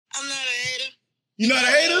You not a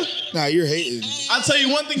hater? Nah, you're hating. I'll tell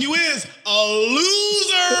you one thing you is, a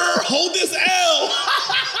loser. Hold this L.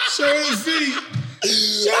 Show his feet.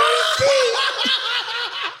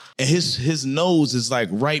 And his nose is like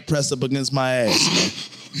right pressed up against my ass.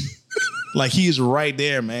 Like he is right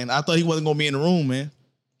there, man. I thought he wasn't going to be in the room, man.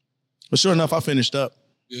 But sure enough, I finished up.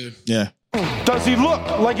 Yeah. Does he look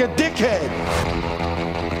like a dickhead?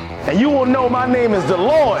 And you will know my name is the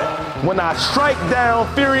Lord when I strike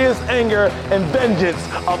down furious anger and vengeance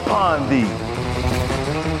upon thee.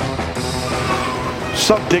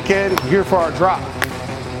 Sup, dickhead? Here for our drop.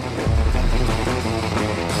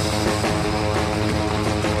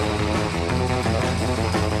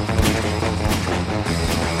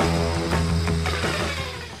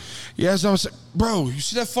 Yeah, so I'm saying, bro, you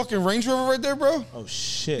see that fucking Range Rover right there, bro? Oh,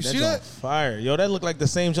 shit. You see That's on that? fire. Yo, that looked like the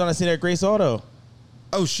same John I seen at Grace Auto.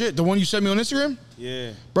 Oh, shit, the one you sent me on Instagram?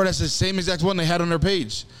 Yeah. Bro, that's the same exact one they had on their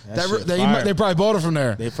page. Shit They fire. probably bought it from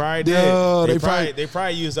there. They probably did. Yo, They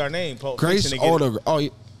probably used our name, Pulp Grace Fiction. Auto. Oh, yeah.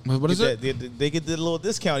 What is it? They get the little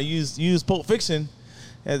discount. Use Pulp Fiction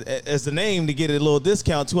as the name to get a little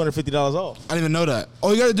discount, $250 off. I didn't even know that.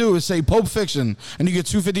 All you got to do is say Pulp Fiction, and you get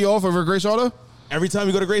 $250 off over Grace Auto? Every time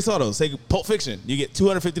you go to Grace Auto, say Pulp Fiction, you get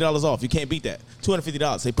 $250 off. You can't beat that.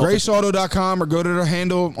 $250. Say Pulp Fiction. GraceAuto.com or go to their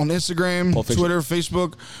handle on Instagram, Twitter,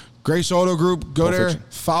 Facebook, Grace Auto Group. Go there,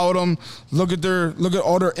 follow them. Look at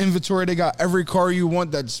all their inventory. They got every car you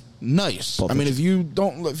want that's nice. Pulp I mean,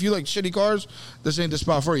 Fiction. if you like shitty cars, this ain't the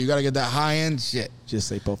spot for you. You got to get that high end shit. Just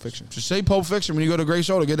say Pulp Fiction. Just say Pulp Fiction when you go to Grace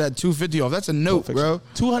Auto. Get that $250 off. That's a note, bro.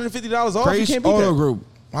 $250 off. Grace You can't beat Auto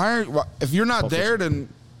that. Group. If you're not there, then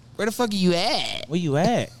where the fuck are you at? Where you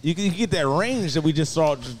at? You can get that range that we just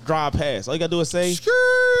saw just drive past. All you gotta do is say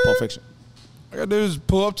Pulp Fiction. All you gotta do is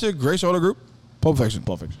pull up to Grace Auto Group. Pulp Fiction.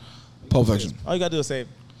 Pulp Fiction. Pulp Fiction. All you gotta do is say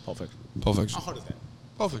Pulp Fiction. Pulp Fiction. How hard is that?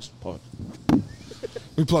 Pulp Fiction. Pulp.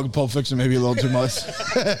 We plugged Pulp Fiction maybe a little too much.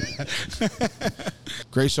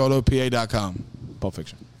 GraceAutoPA.com. Pulp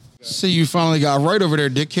Fiction. See, you finally got right over there,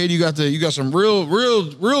 dickhead. You got some real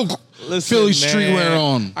Philly streetwear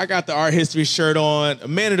on. I got the art history shirt on. A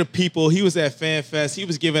man of the people. He was at Fan Fest. He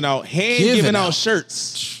was giving out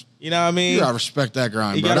shirts. You know what I mean? You gotta respect that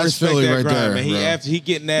grind, You bro. gotta That's respect Philly that right grind, there, man. bro. He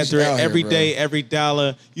getting after He's it out every here, day, bro. every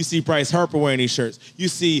dollar. You see Bryce Harper wearing these shirts. You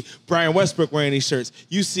see Brian Westbrook wearing these shirts.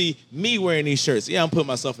 You see me wearing these shirts. Yeah, I'm putting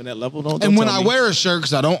myself in that level. Don't And when tell I me. wear a shirt,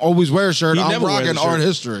 because I don't always wear a shirt, He I'm never wears rocking a shirt. art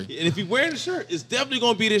history. And if you wearing a shirt, it's definitely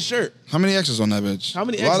gonna be this shirt. How many X's on that bitch? How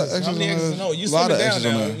many A lot of X's? How many on X's? there. No, you A lot slimming of down X's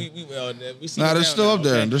on now. there. We Nah, slimming they're down still now, up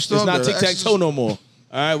there. okay? They're still it's up not there. tic-tac-toe no more.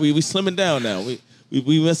 All right, we slimming down now.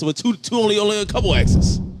 We messing with two only a couple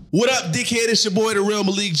X's. What up, dickhead? It's your boy, the real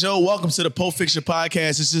Malik Joe. Welcome to the Pulp Fiction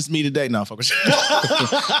podcast. It's just me today. No, fuck with you.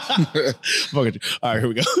 Fuck with you. All right, here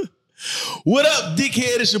we go. What up,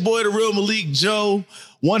 dickhead? It's your boy, the real Malik Joe.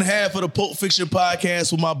 One half of the Pulp Fiction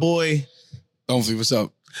podcast with my boy Dunphy, what's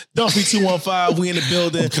up? Dunphy 215. We in the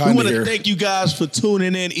building. We want to here. thank you guys for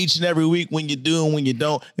tuning in each and every week when you do and when you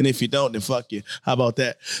don't. And if you don't, then fuck you. How about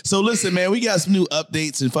that? So listen, man, we got some new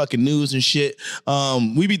updates and fucking news and shit.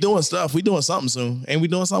 We be doing stuff. We doing something soon. And we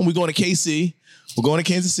doing something. We going to KC. We're going to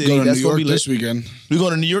Kansas City. Go to That's New gonna York be lit. this weekend. We're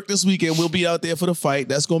going to New York this weekend. We'll be out there for the fight.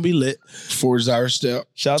 That's going to be lit. Forge our step.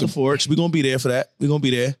 Shout out to Forge. We're going to be there for that. We're going to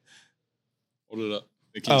be there. Hold it up.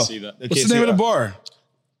 They can't see that. What's the name of the bar?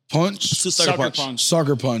 Punch? Sucker Punch.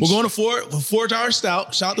 Soccer Punch. We're going to Forge Our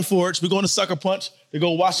Stout. Shout out to Forge. We're going to Sucker Punch to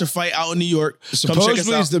go watch the fight out in New York. Come check us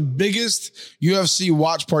Supposedly out. it's the biggest UFC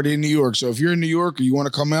watch party in New York. So if you're in New York or you want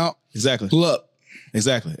to come out, Exactly. pull up.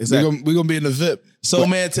 Exactly. We're gonna be in the VIP. So,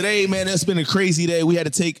 man, today, man, it's been a crazy day. We had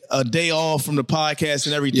to take a day off from the podcast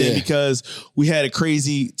and everything because we had a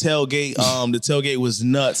crazy tailgate. The tailgate was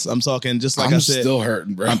nuts. I'm talking just like I'm I said. still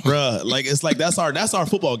hurting, bro. Bruh, like it's like that's our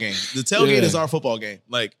football game. The tailgate is our football game.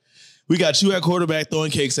 Like we got you at quarterback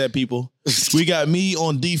throwing cakes at people. We got me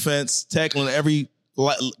on defense tackling every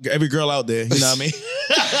girl out there. You know what I mean?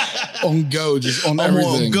 On go, just on I'm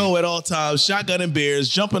everything. on go at all times, shotgunning beers,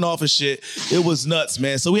 jumping off of shit. It was nuts,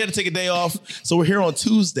 man. So we had to take a day off. So we're here on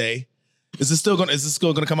Tuesday. Is this still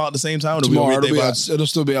gonna come out at the same time? Or do we Tomorrow, wait it'll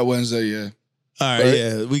still be out Wednesday, yeah. All right, Right?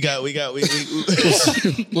 yeah. We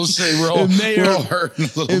We'll say we're all hurting a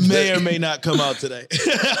little bit. It may or may not come out today.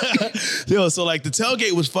 Yo, so like the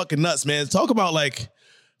tailgate was fucking nuts, man. Talk about like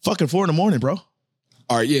fucking 4 a.m, bro.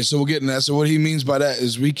 All right, yeah, so we're getting that. So what he means by that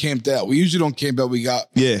is we camped out. We usually don't camp out. We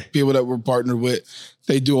got people that we're partnered with.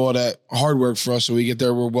 They do all that hard work for us, so we get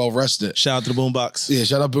there, we're well rested. Shout out to the Boombox. Yeah,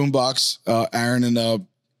 shout out Boombox, Aaron and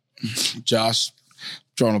Josh.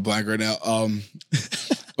 Drawing a blank right now.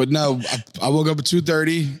 But no, I woke up at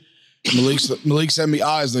 2:30, Malik sent me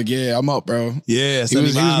eyes like, yeah, I'm up, bro. Yeah, he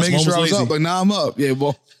was making sure I was up. Like, nah, I'm up. Yeah,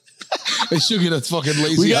 well, they should get a fucking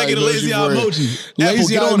lazy eye. We gotta get a lazy eye emoji.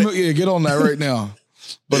 Lazy eye emoji. Yeah, get on that right now.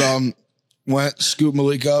 But went scoop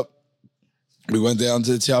Malik up. We went down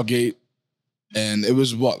to the tailgate, and it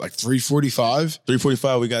was what, like 3:45?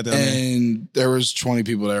 3:45. We got down there, and there was 20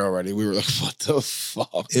 people there already. We were like, what the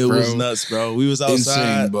fuck? It was nuts, bro. We was outside,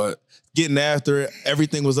 insane, but getting after it.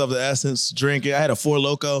 Everything was of the essence. Drinking. I had a Four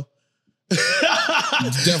Loko.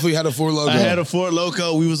 Definitely had a Four Loko. I had a Four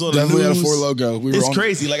Loko. We was on definitely the news. Had a Four Loko. It's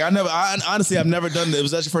crazy. Like honestly, I've never done it.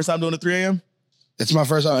 Was that your first time doing the 3 a.m.? It's my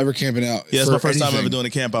first time ever camping out. Yeah, it's my first time ever doing a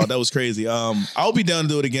camp out. That was crazy. I'll be down to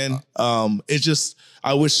do it again. It's just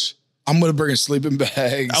I wish I'm gonna bring a sleeping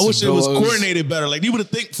bag. I wish it was coordinated better. Like you would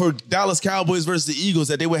think for Dallas Cowboys versus the Eagles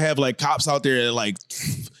that they would have like cops out there at like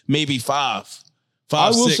maybe five. I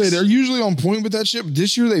will 6. say they're usually on point with that shit. But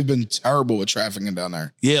this year they've been terrible with trafficking down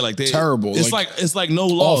there. Yeah, like they terrible. It's like no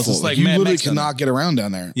laws. Awful. It's like you Mad literally Max cannot get around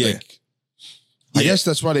down there. Yeah. I guess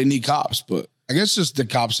that's why they need cops, but I guess just the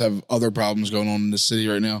cops have other problems going on in the city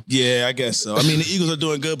right now. Yeah, I guess so. I mean, the Eagles are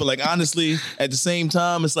doing good, but like honestly, at the same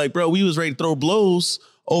time, it's like, bro, we was ready to throw blows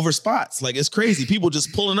over spots. Like it's crazy. People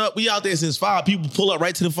just pulling up. We out there since 5. People pull up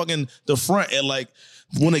right to the front and like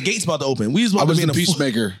when the gate's about to open. I was the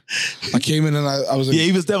peacemaker. I came in and I was like, yeah,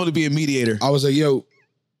 he was definitely being mediator. I was like, yo,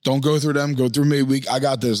 don't go through them. Go through me. I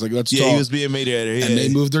got this. Like, let's talk. Yeah, he was being mediator. Yeah. And they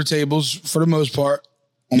moved their tables for the most part,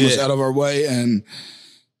 almost out of our way. And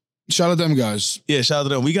shout out to them guys. Yeah, shout out to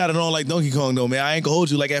them. We got it on like Donkey Kong though, man. I ain't gonna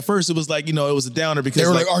hold you. Like at first it was like, it was a downer because they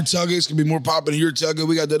were like our tailgates can be more popping than your tailgate.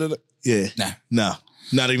 We got da-da-da. Yeah. Nah.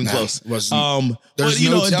 Not even close. There's but, no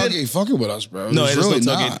tailgate fucking with us, bro. No, there's really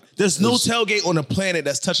no tailgate. not. There's no tailgate on the planet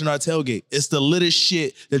that's touching our tailgate. It's the littest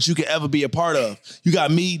shit that you could ever be a part of. You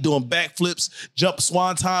got me doing backflips, jump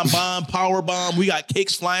swanton bomb, power bomb. We got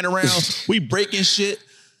cakes flying around. We breaking shit.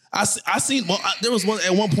 I seen. Well, there was one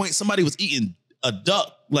at one point. Somebody was eating a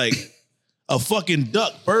duck, like a fucking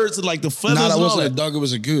duck. Birds and like the feathers. No, that and all wasn't a that. duck. It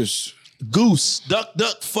was a goose. Goose, duck,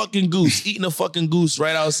 fucking goose. Eating a fucking goose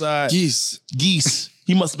right outside. Geese.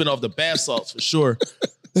 He must have been off the bath salts for sure.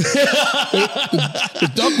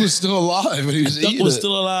 The duck was still alive when he was eating. Duck was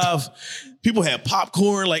still alive. People had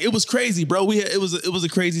popcorn. Like it was crazy, bro. It was a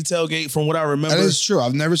crazy tailgate from what I remember. That is true.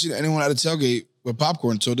 I've never seen anyone at a tailgate with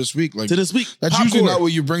popcorn until this week. Like to this week, that's popcorn. usually not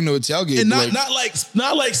what you bring to a tailgate. And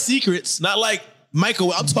not like secrets, not like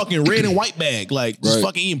Michael. I'm talking red and white bag, like just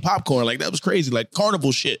fucking eating popcorn. Like that was crazy, like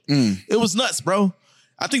carnival shit. It was nuts, bro.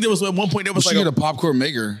 I think there was at one point there was we should get a popcorn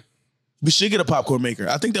maker. We should get a popcorn maker.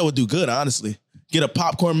 I think that would do good, honestly. Get a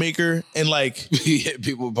popcorn maker and like hit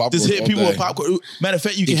people with popcorn. Just hit people with popcorn. Matter of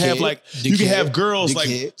fact, you can have girls like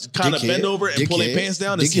kind of bend over and pull their pants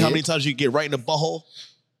down and see how many times you can get right in the butthole.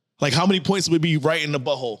 Like how many points would be right in the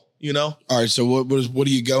butthole, All right, so what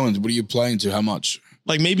are you going? What are you playing to? How much?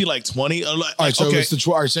 Like maybe like 20. All right, so it's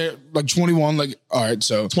the all right, say like 21. Like all right,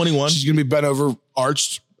 so 21. She's gonna be bent over,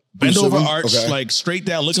 arched. Bend over arch, like straight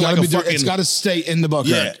down, looking like a fucking... It's got to stay in the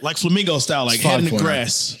bucket. Yeah, like flamingo style, like head in the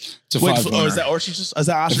grass. It's a 5-pointer. Or is that ostrich? Is that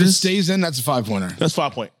ostrich? If it stays in, that's a 5-pointer. That's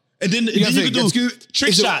 5 point. And then you can do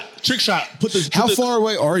trick shot. How far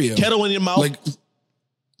away are you? Kettle in your mouth. Like,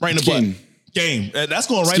 right in the butt. Game. That's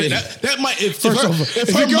going right in. That might... If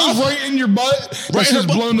it goes right in your butt, right in her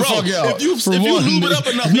butt, blown the fuck out. If you lube it up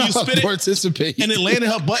enough and you spit it... Participate. And it land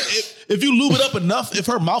in her butt, if you lube it up enough, if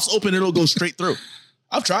her mouth's open, it'll go straight through.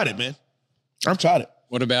 I've tried it, man. I've tried it.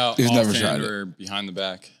 What about offhand or behind the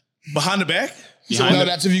back? Behind the back? No,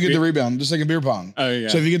 that's if you get the rebound, just like a beer pong. Oh, yeah.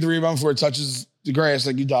 So if you get the rebound before it touches the grass,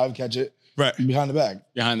 like you dive, catch it. Right. Behind the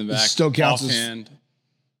back. Behind the back. It still counts offhand.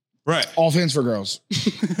 Right. Offhands for girls.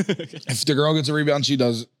 If the girl gets a rebound, she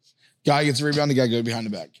does. Guy gets a rebound, the guy goes behind the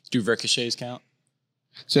back. Do ricochets count?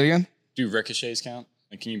 Say it again? Do ricochets count?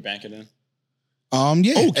 Like, can you bank it in?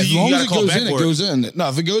 Yeah. Oh, as long as it goes in, it goes in. No,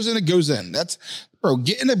 if it goes in, it goes in. That's, bro,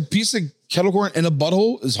 getting a piece of kettle corn in a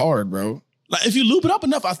butthole is hard, bro. Like if you lube it up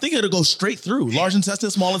enough, I think it'll go straight through. Large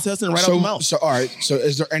intestine, small intestine, right out the mouth. So, all right. So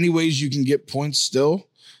is there any ways you can get points still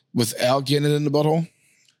without getting it in the butthole?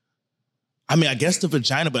 I mean, I guess the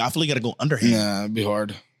vagina, but I feel like you gotta go underhand. Yeah, it'd be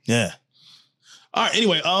hard. Yeah. All right,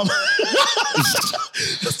 anyway,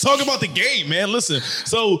 let's talk about the game, man. Listen,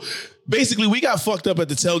 so basically we got fucked up at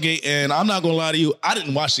the tailgate, and I'm not gonna lie to you, I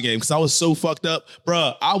didn't watch the game because I was so fucked up.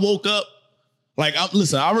 Bruh, I woke up, like,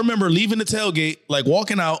 I remember leaving the tailgate, like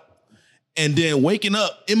walking out, and then waking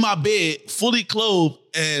up in my bed, fully clothed,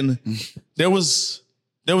 and there was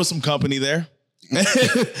some company there.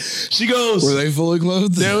 She goes, were they fully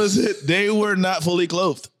clothed? They were not fully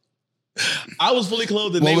clothed. I was fully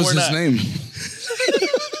clothed and they were not. What was his name?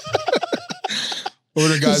 What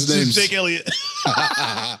are the guys' names? Jake Elliott.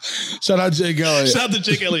 Shout out Jake Elliott. Shout out to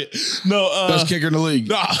Jake Elliott. No, best kicker in the league.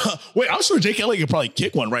 Nah, wait, I'm sure Jake Elliott could probably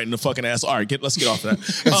kick one right in the fucking ass. All right, let's get off of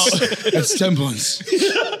that. That's 10 points.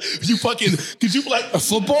 Could you like a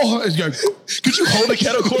football? Could you hold a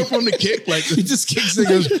kettle corn for him to kick? Like he just kicks and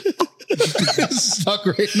goes stuck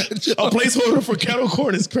right in that job. A placeholder for kettle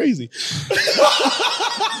corn is crazy.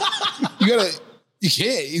 You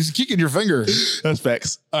can't. He's kicking your finger. That's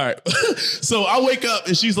facts. All right. So I wake up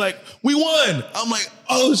and she's like, we won. I'm like,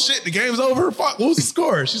 oh shit, the game's over? Fuck, what was the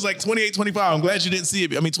score? She's like 28-25. I'm glad you didn't see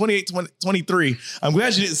it. I mean, 28-23. I'm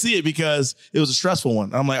glad you didn't see it because it was a stressful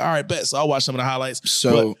one. I'm like, all right, bet. So I'll watch some of the highlights.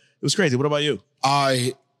 So but it was crazy. What about you?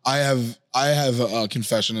 I have a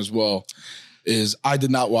confession as well. Is I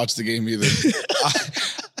did not watch the game either.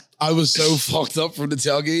 I was so fucked up from the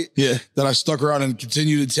tailgate that I stuck around and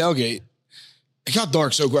continued to tailgate. It got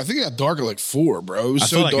dark so quick. I think it got dark at like 4, bro. It was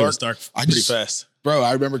so dark. It was dark pretty fast. Bro,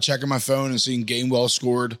 I remember checking my phone and seeing Gainwell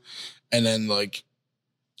scored. And then like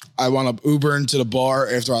I wound up Ubering to the bar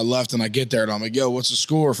after I left and I get there and I'm like, yo, what's the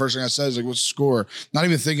score? First thing I said is like, what's the score? Not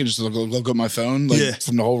even thinking, just to look at my phone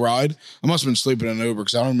from the whole ride. I must have been sleeping in an Uber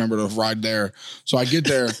because I don't remember the ride there. So I get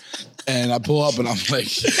there and I pull up and I'm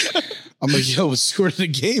like, yo, what's the score of the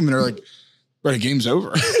game? And they're like, bro, the game's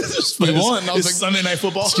over. We won. I was like, Sunday Night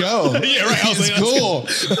Football. Let's go. Yeah, right. I was like, cool.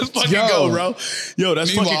 Let's fucking go, bro. Yo,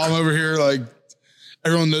 that's Meanwhile, fucking. I'm over here like,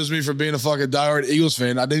 everyone knows me for being a fucking diehard Eagles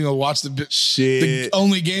fan. I didn't even watch the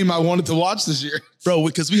only game I wanted to watch this year, bro.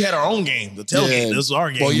 Because we had our own game, the tailgate. This was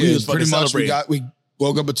our game. Well, yeah, we was pretty much. Celebrating. We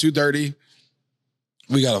woke up at 2:30.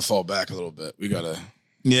 We got to fall back a little bit. We got to.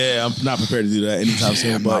 Yeah, I'm not prepared to do that anytime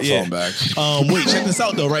soon. I'm but not falling back. Wait, check this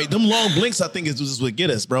out though, right? Them long blinks, I think, is what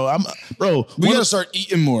get us, bro. We gotta start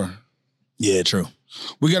eating more. Yeah, true.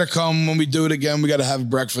 We gotta come when we do it again. We gotta have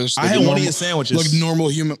breakfast. I had one of your sandwiches, like normal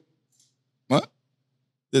human. What?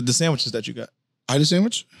 The sandwiches that you got. I had a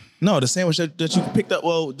sandwich. No, the sandwich that you picked up.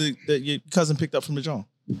 Well, that your cousin picked up from the John.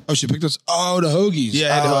 Oh, she picked us. Oh, the hoagies.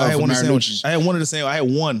 Yeah, I had one of the sandwiches. I had one of the sandwiches. I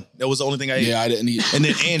had one. That was the only thing I ate. Yeah, I didn't eat. And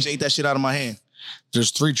then Ange ate that shit out of my hand.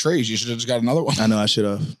 There's 3 trays. You should have just got another one. I know I should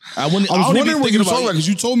have. I was wondering what you were talking about because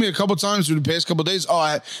you told me a couple times through the past couple of days.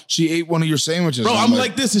 Oh, she ate one of your sandwiches. Bro, I'm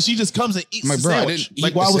like this, and she just comes and eats the sandwich. I didn't eat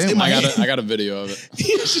like while I was in my hand. I got a video of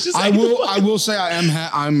it. I will say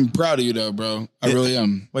I'm proud of you though, bro. I really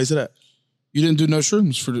am. Why you say that? You didn't do no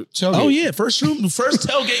shrooms for the tailgate. Oh yeah, first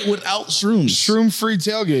tailgate without shrooms. Shroom-free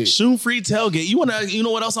tailgate. Shroom-free tailgate. You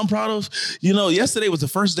know what else I'm proud of? You know, yesterday was the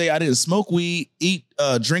first day I didn't smoke weed, eat,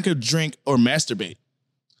 drink a drink, or masturbate.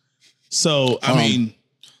 So I mean,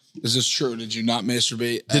 is this true? Did you not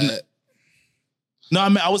masturbate? No, I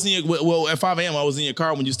mean I was in your at 5 a.m. I was in your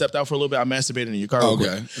car when you stepped out for a little bit. I masturbated in your car. Okay,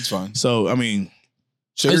 that's fine. So I mean,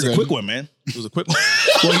 it was a quick one, man. It was a quick one.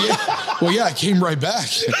 Well, yeah, I came right back.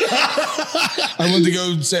 I went to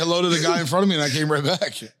go say hello to the guy in front of me, and I came right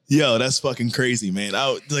back. Yo, that's fucking crazy, man.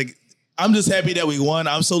 I'm just happy that we won.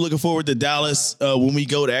 I'm so looking forward to Dallas when we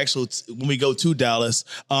go to Dallas.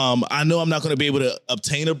 I know I'm not going to be able to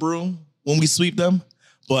obtain a broom when we sweep them,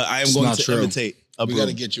 but I am going to imitate a broom. We got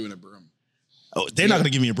to get you in a broom. Oh, they're not going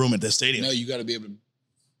to give me a broom at this stadium. No, you got to be able to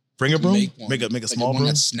bring a broom. Make a small broom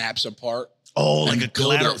that snaps apart. Oh, like a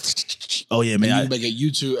collateral. Oh yeah, man. Like a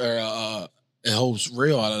YouTube or a whole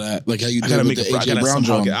reel out of that. Like how you did with the AJ Brown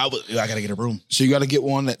drum. I gotta get a broom. So you got to get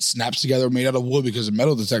one that snaps together, made out of wood, because the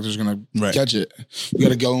metal detector is gonna catch it. You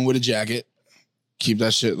got to go in with a jacket, keep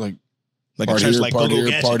that shit like a church, like part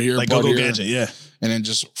here, Gadget, yeah. And then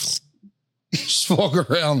just walk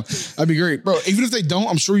around. That'd be great, bro. Even if they don't,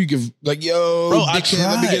 I'm sure you give like, yo, bro.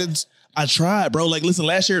 I tried, bro. Like, listen,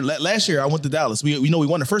 last year I went to Dallas. We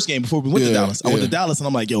won the first game before we went to Dallas. I went to Dallas and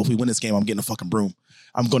I'm like, yo, if we win this game, I'm getting a fucking broom.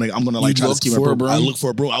 I'm gonna like try to keep my broom. I look for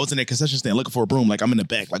a broom. I was in that concession stand looking for a broom. Like I'm in the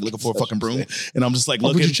back, like looking for a fucking broom. And I'm just like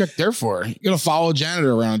looking. What you check there for? You gotta follow a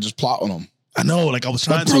janitor around and just plot on them. I know, like I was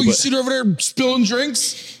trying to. Bro, you see her over there spilling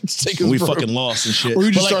drinks? We fucking lost and shit. Or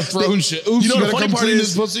you just start throwing shit. Oops, you know the funny part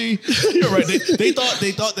is, this pussy. You're right. They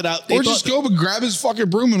thought that I. Or just go and grab his fucking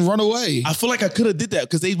broom and run away. I feel like I could have did that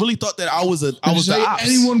because they really thought that I was the ops.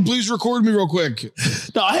 Anyone, please record me real quick.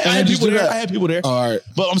 No, I had people there. I had people there. All right,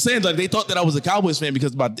 but I'm saying like they thought that I was a Cowboys fan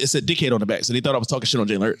because it said dickhead on the back, so they thought I was talking shit on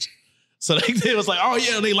Jalen Hurts. So they was like, oh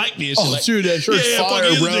yeah, they like me and shit. Oh, like, dude, that shirt's fire,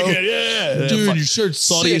 bro. Yeah, dude, your shirt's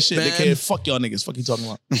salty as shit. Man. Dickhead. Fuck y'all niggas. Fuck you talking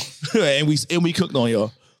about. and we cooked on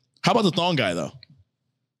y'all. How about the thong guy though?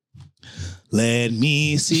 Let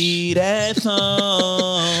me see that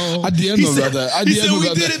thong. I DM'd him about that. He said,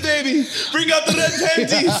 we did it, baby. Bring out the red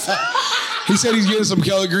panties. He said he's getting some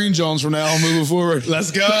Kelly Green Jones from now on moving forward.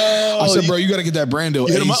 Let's go. I said, bro, you got to get that brand deal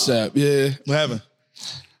ASAP. Yeah. What happened?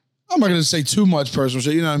 I'm not gonna say too much personal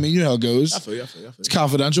shit. You know what I mean? You know how it goes. I feel you. It's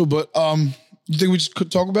confidential, but you think we just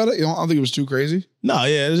could talk about it? You know, I don't think it was too crazy. No,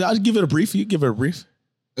 yeah, I'll give it a brief. You give it a brief.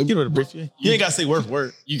 Give it a brief. You ain't gotta say word for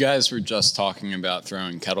word. You guys were just talking about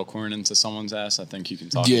throwing kettle corn into someone's ass. I think you can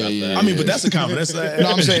talk about that. I mean, but that's a confidence. No,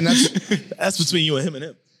 I'm saying that's between you and him and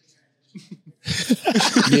him.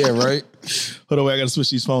 Yeah, right. Hold on, wait, I gotta switch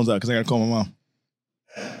these phones out because I gotta call my mom.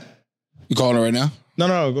 You calling her right now?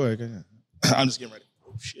 No, go ahead. I'm just getting ready.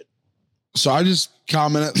 Oh shit. So I just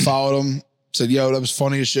commented, followed him, said, "Yo, that was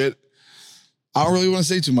funny as shit." I don't really want to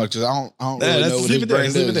say too much because I don't really know what his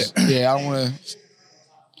brand is. Yeah, I don't want to.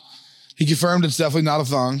 He confirmed it's definitely not a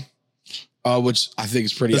thong, which I think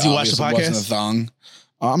is pretty obvious. Does he watch the podcast? It wasn't a thong.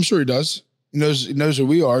 I'm sure he does. He knows who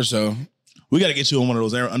we are, so. We got to get you on one of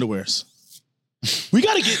those underwears. We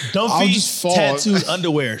got to get Dunphy tattooed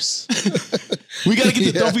underwears. We got to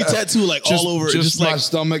get the Dunphy tattoo all over. Just my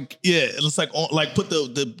stomach. Yeah, it looks like put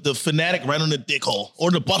the fanatic right on the dick hole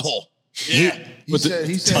or the butthole. Yeah. He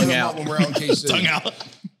said tongue hit him out. up when we're out in KC. Tongue out.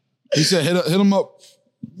 He said hit him up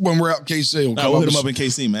when we're out in KC. We'll hit him up in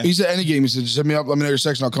KC, man. He said any game. He said just hit me up. Let me know your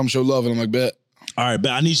section. I'll come show love. And I'm like, bet. All right,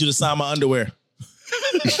 bet. I need you to sign my underwear.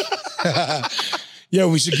 Yeah,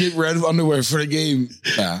 we should get red underwear for the game.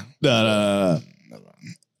 No.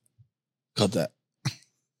 Cut that.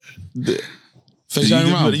 You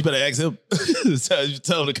better ask him.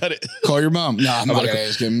 Tell him to cut it. Call your mom. Nah, I'm not gonna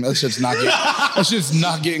ask him. That shit's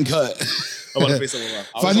not getting cut. I'm about to face someone.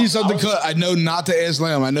 If I need something cut, I know not to ask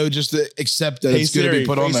Lamb. I know just to accept that it's going to be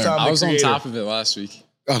put on there. I was on top of it last week.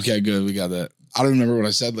 Okay, good. We got that. I don't remember what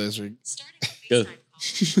I said last week. Good.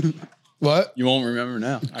 What? You won't remember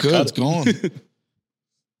now. Good. It's gone.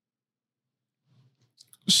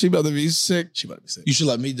 She about to be sick. You should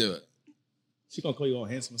let me do it. She gonna call you all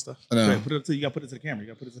handsome and stuff. I know. You gotta put it to the camera. You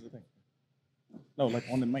gotta put it to the thing. No, like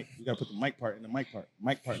on the mic. You gotta put the mic part in the mic part.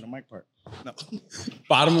 Mic part in the mic part. No.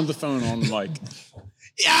 Bottom of the phone on the mic.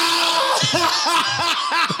 Yeah!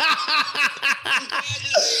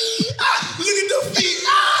 Look at the feet.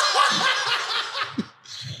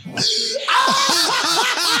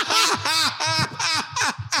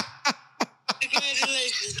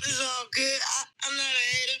 Congratulations. It's all good. I'm not a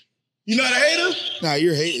hater. You not a hater? Nah,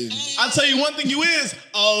 you're hating. I'll tell you one thing you is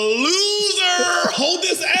a loser. Hold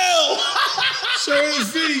this L. Show his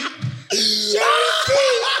feet.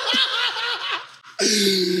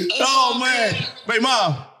 Oh, man. Wait,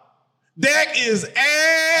 Mom. Dak is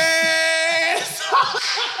ass.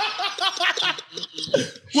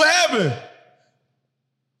 What happened?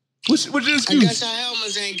 What's your I excuse? guess our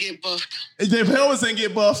helmets ain't get buffed. Their helmets ain't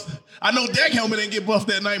get buffed. I know Dak helmet didn't get buffed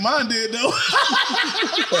that night. Mine did, though.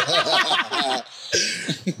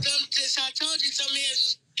 I told you some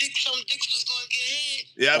dicks was going to get hit.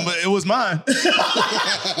 Yeah, but it was mine.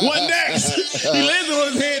 One Dax. He landed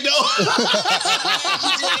on his head, though.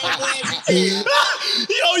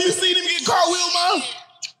 Yo, you seen him get cartwheel, Mom?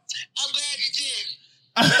 I'm glad you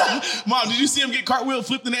did. Mom, did you see him get cartwheel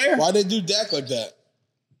flipped in the air? Why they do Dak like that?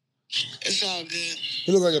 It's all good.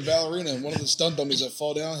 He looked like a ballerina. One of the stunt dummies that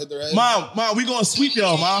fall down, hit their head. Mom, we gonna sweep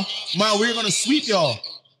y'all, Mom. Mom, we're gonna sweep y'all.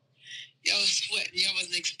 Y'all was sweating. Y'all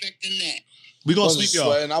wasn't expecting that. We gonna sweep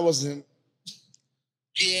y'all. Sweating. I wasn't.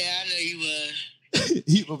 Yeah, I know you was.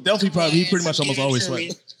 He pretty much almost always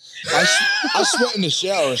sweat. I sweat in the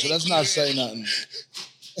shower, so that's not saying nothing.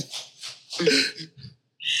 I was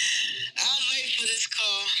waiting for this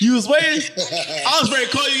call. You was waiting? I was ready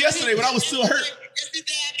to call you yesterday, but I was still hurt.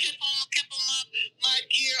 Yesterday I kept on my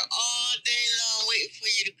gear all day long, waiting for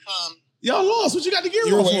you to come. Y'all lost. What you got the gear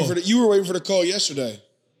You were on waiting for? You were waiting for the call yesterday.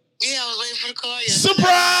 Yeah, I was waiting for the call yesterday.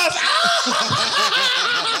 Surprise!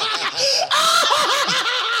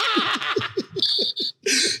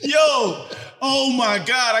 Yo, oh my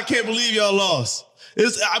God, I can't believe y'all lost.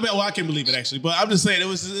 I can't believe it actually, but I'm just saying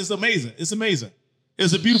it's amazing. It's amazing.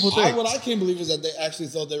 It's a beautiful thing. What I can't believe is that they actually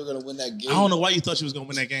thought they were going to win that game. I don't know why you thought you was going to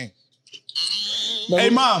win that game. Remember, Hey,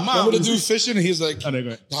 Mom. Remember the dude fishing? And he's like, Oh, no, go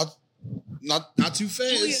ahead. not too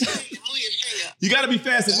fast. Move your finger. You got to be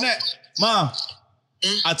fast as that. Mom,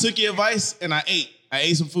 I took your advice and I ate. I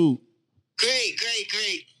ate some food. Great.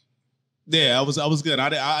 Yeah, I was good.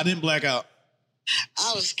 I didn't black out.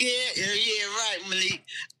 I was scared. Yeah, right, Malik.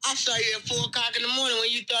 I saw you at 4 o'clock in the morning when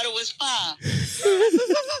you thought it was 5.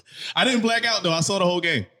 I didn't black out though. I saw the whole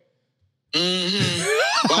game. Mm-hmm.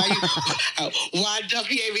 Why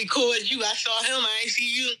Dunphy ain't record you? I saw him. I ain't see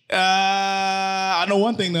you. I know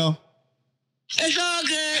one thing though. It's all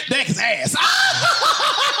good. Dak is ass.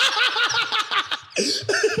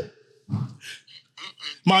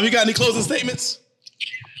 Mom, you got any closing statements?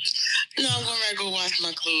 No, I'm going to go wash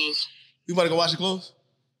my clothes. You about to go wash your clothes?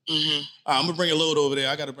 Mm-hmm. I'm gonna bring a load over there.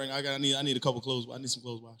 I need a couple clothes. I need some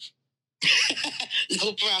clothes washed.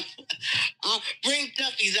 No problem. Bring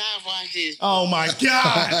Dunphy's eye washes. Oh my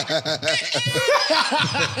God.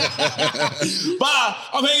 Bye.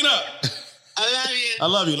 I'm hanging up. I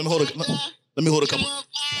love you. Let me hold a couple. Come on,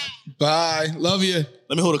 Bye. Love you.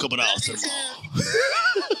 Let me hold a couple dollars to tomorrow.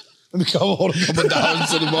 Let me go hold a couple dollars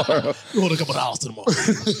to tomorrow. Hold a couple dollars to tomorrow.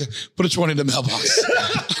 Put a 20 in the mailbox.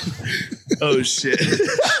 Oh shit.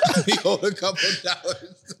 Let me hold a couple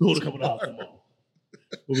dollars. Hold a couple dollars tomorrow.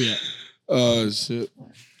 Where we at? Oh shit.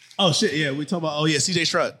 Oh shit. Yeah, we talk about. Oh yeah, CJ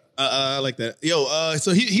Stroud. I like that. Yo.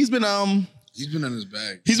 So he's been in his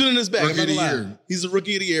bag. He's been in his bag. Rookie of the year. He's a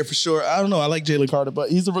rookie of the year for sure. I don't know. I like Jalen Carter, but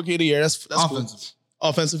he's the rookie of the year. That's Offensive. Cool.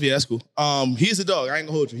 Offensive. Yeah, that's cool. He's a dog. I ain't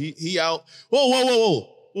gonna hold you. He out. Whoa.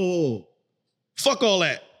 Fuck all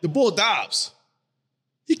that. The Bull Dobbs.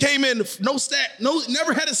 He came in,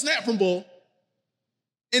 never had a snap from Bull.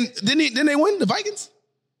 And then they win the Vikings?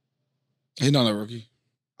 He's not a rookie.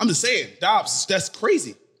 I'm just saying, Dobbs, that's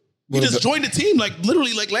crazy. He just joined the team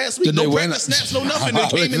literally last week. Did no they win? practice snaps, no nothing. They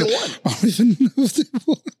came in and won. I don't even know if they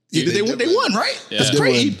won. Yeah, they won, right? Yeah. That's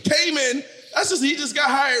crazy. He came in. He just got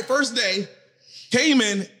hired first day. Came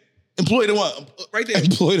in, employed him up. Right there.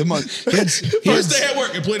 Employed him up. First day at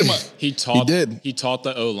work, employed him up. He taught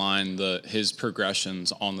the O-line his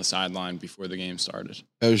progressions on the sideline before the game started.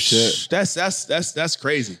 Oh shit. That's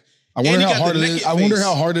crazy. I wonder how hard it is. I wonder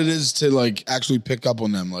how hard it is to actually pick up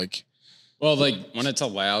on them. Well, when it's a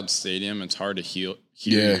loud stadium, it's hard to hear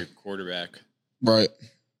your quarterback. Right.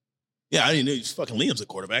 Yeah, I didn't know fucking Liam's a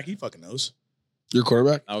quarterback. He fucking knows. Your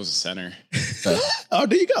quarterback? I was a center. Oh,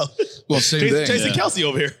 there you go. Well, same thing. Jason Kelsey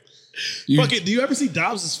over here. Fucking, do you ever see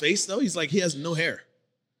Dobbs' face though? He's he has no hair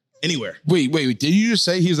anywhere. Wait. Did you just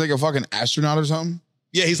say he's like a fucking astronaut or something?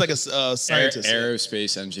 Yeah, he's like a scientist.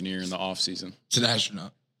 Aerospace engineer in the off season. It's an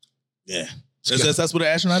astronaut. Yeah. That's what an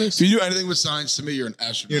astronaut is? If you do anything with science, to me, you're an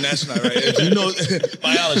astronaut. You're an astronaut, right? If you know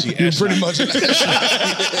biology, you're pretty much an astronaut.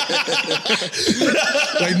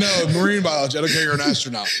 No, marine biology. I don't care. You're an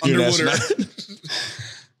astronaut. You're Underwater. an astronaut.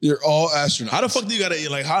 You're all astronauts. How the fuck do you gotta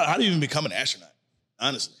how do you even become an astronaut?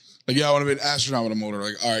 Honestly. I want to be an astronaut when I'm older.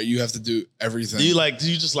 All right, you have to do everything. Do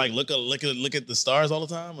you just look at the stars all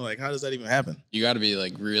the time? How does that even happen? You got to be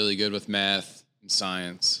really good with math and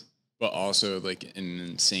science, but also in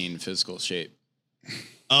insane physical shape.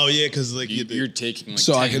 Oh yeah, because you're taking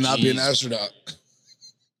so I cannot be an astronaut.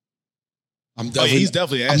 He's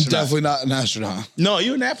definitely an astronaut. I'm definitely not an astronaut. No,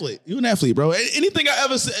 you're an athlete. You're an athlete, bro. Anything I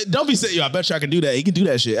ever said, Dunphy said, I bet you I can do that. He can do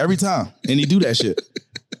that shit every time, and he do that shit.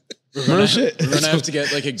 We're gonna have to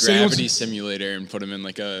get a gravity simulator and put him in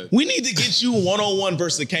a. We need to get you 1-on-1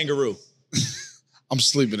 versus the kangaroo. I'm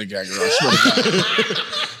sleeping a kangaroo. I swear to God.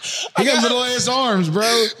 He got little ass arms, bro.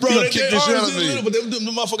 Bro, their arms is little, but them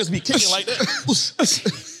motherfuckers be kicking like that.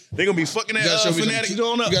 They gonna be fucking that fanatic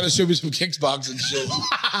going up. You gotta show me some kickboxing shit.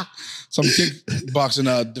 Some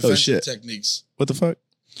kickboxing defensive techniques. What the fuck?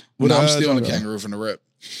 I'm stealing a kangaroo from the rip.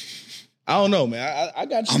 I don't know, man. I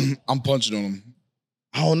got you. I'm punching on him.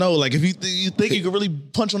 I don't know. If you think you could really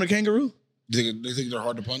punch on a kangaroo? They think they're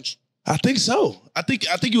hard to punch? I think so. I think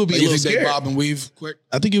you would be a little scared. They bob and weave quick?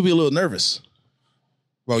 I think you'd be a little nervous.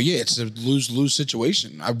 Well, yeah, it's a lose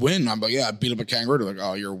situation. I win. I'm like, I beat up a kangaroo. They're like,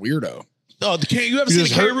 oh, you're a weirdo. Oh, you ever seen a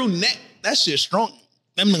kangaroo neck? That shit's strong.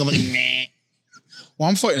 Well,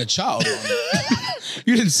 I'm fighting a child.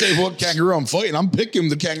 You didn't say what kangaroo I'm fighting. I'm picking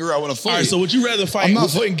the kangaroo I want to fight. All right, so would you rather fight? I'm not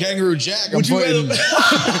fighting Kangaroo Jack. I'm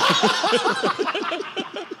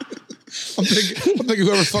picking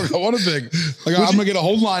whoever fuck I want to pick. I'm going to get a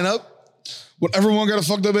whole lineup. Whatever one got a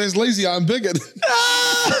fucked up ass lazy, I'm picking.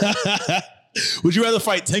 Would you rather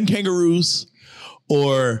fight 10 kangaroos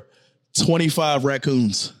or 25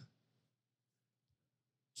 raccoons?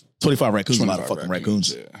 25 raccoons is a lot of fucking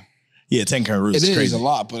raccoons. Yeah, 10 kangaroos is crazy. It is a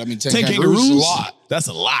lot, but 10 kangaroos is a lot. That's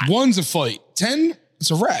a lot. One's a fight. 10,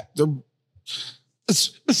 it's a wrap.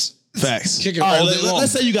 Facts. Kick it all all right, day long.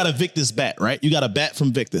 let's say you got a Victus bat, right? You got a bat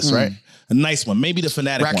from Victus, right? A nice one. Maybe the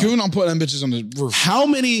fanatic Raccoon, one. I'm putting them bitches on the roof. How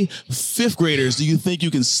many fifth graders do you think you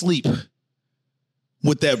can sleep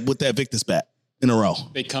with that Victus bat in a row?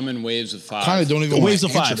 They come in waves of 5. Kind of don't even waves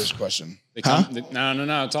want to of answer 5. this question.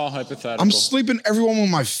 No, it's all hypothetical. I'm sleeping everyone with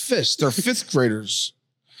my fist. They're fifth graders.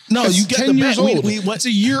 No, That's you get 10 the years bat. old. It's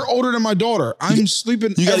a year older than my daughter. I'm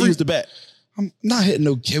sleeping. You got to use the bat. I'm not hitting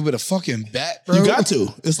no kid with a fucking bat, bro. You got to.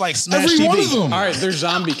 It's like Smash Every TV. one of them. All right, they're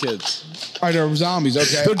zombie kids. All right, they're zombies.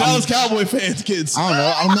 Okay, They're Dallas Cowboy fans, kids. I don't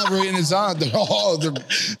know. I'm not really into zombies.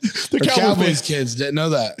 They're Cowboy Cowboys kids. Didn't know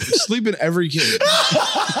that. Sleeping every kid.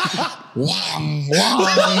 Wong, wong.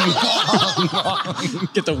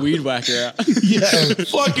 Get the weed whacker out. Yeah,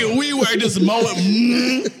 fucking we were just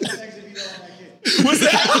mowing. What's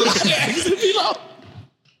that?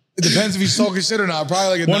 It depends if he's talking shit or not.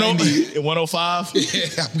 Probably like a 90. 105.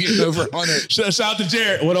 Yeah, I'm getting over 100. Shout out to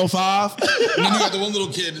Jared. 105. And then you got the one little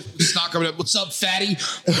kid who's not coming up. What's up, fatty?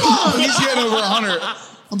 Oh, he's getting over 100.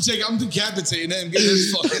 I'm decapitating him,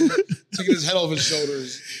 getting taking his head off his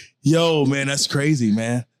shoulders. Yo, man, that's crazy,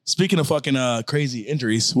 man. Speaking of fucking crazy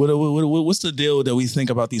injuries, what's the deal that we think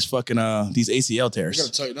about these fucking these ACL We tears?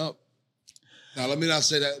 gotta tighten up. Now let me not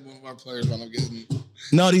say that one of our players when I'm getting.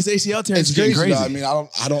 No, these ACL tears It's are getting crazy. crazy. I mean, I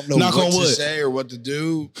don't know Knock what on to wood. say or what to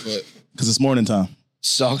do, but Because it's morning time.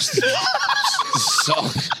 sucks.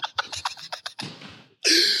 Sucks.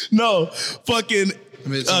 No, fucking I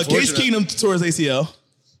mean, it's Case unfortunate. Keenum tore his ACL.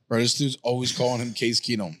 Bro, this dude's always calling him Case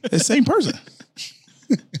Keenum. It's the same person.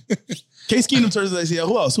 Case Keenum tore his ACL.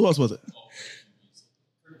 Who else? Who else was it?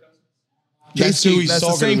 That's who he's That's the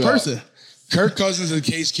talking same about. person. Kirk Cousins and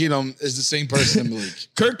Case Keenum is the same person in the league.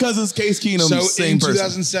 Kirk Cousins, Case Keenum, So same in person.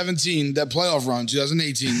 2017, that playoff run,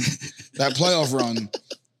 2018, that playoff run,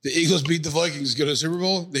 the Eagles beat the Vikings, go to the Super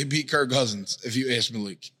Bowl. They beat Kirk Cousins, if you ask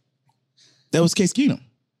Malik. That was Case Keenum,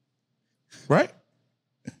 right?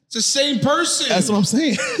 It's the same person. That's what I'm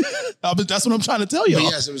saying. That's what I'm trying to tell you. But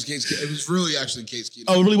yes, it was Case Keenum. It was really actually Case Keenum.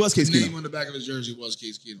 Oh, it really was Case The name Keenum. on the back of his jersey was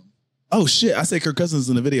Case Keenum. Oh shit! I said Kirk Cousins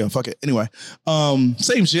in the video. Fuck it. Anyway,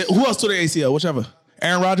 same shit. Who else tore their ACL? Whichever.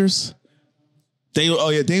 Aaron Rodgers.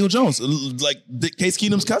 Daniel Jones, like Case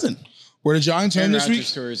Keenum's cousin. Were the Giants Aaron in this week?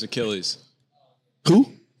 Rodgers tore his Achilles.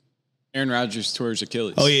 Who? Aaron Rodgers tore his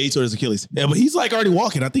Achilles. Oh yeah, he tore his Achilles. Yeah, but he's like already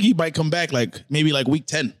walking. I think he might come back like maybe like week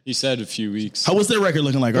 10. He said a few weeks. How was their record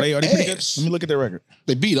looking like? Are they pretty good? Ass. Let me look at their record.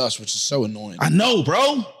 They beat us, which is so annoying. I know,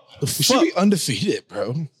 bro. The We should fuck? be undefeated,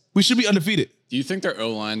 bro. We should be undefeated. Do you think their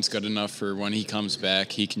O-line's good enough for when he comes back,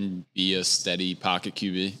 he can be a steady pocket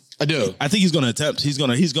QB? I do. I think he's gonna attempt. He's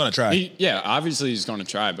gonna try. Yeah, obviously he's going to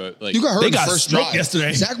try, but like You got hurt They in the got first smoked drive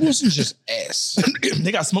yesterday. Zach Wilson's just ass.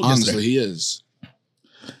 They got smoked Honestly, yesterday. he is.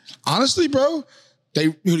 Honestly, bro, who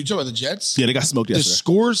you talking about, the Jets? Yeah, they got smoked The yesterday.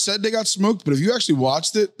 score said they got smoked, but if you actually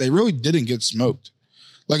watched it, they really didn't get smoked.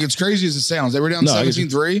 Like, it's crazy as it sounds. They were down No, I get you.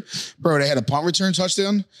 17-3. Bro, they had a punt return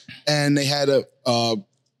touchdown, and they had a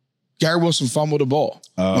Gary Wilson fumbled the ball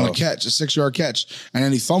on a catch, a 6-yard catch. And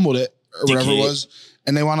then he fumbled it, or whatever it Dickhead. was,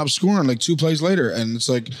 and they wound up scoring like 2 plays later. And it's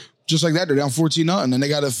like, just like that, they're down 14-0. And then they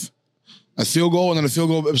got a field goal, and then a field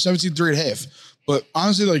goal. It was 17-3 at half. But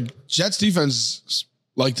honestly, like, Jets defense is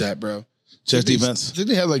like that, bro. Jets defense. I think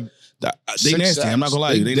they had like They 6 nasty. I'm not sacks. gonna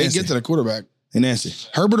lie to you. They They nasty. get to the quarterback. They nasty.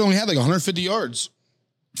 Herbert only had like 150 yards.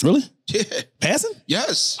 Really? Yeah. Passing?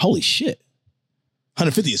 Yes. Holy shit.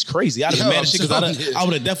 150 is crazy. I'd have Yo, been mad as shit because I'm telling I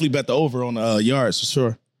would have definitely bet the over on yards for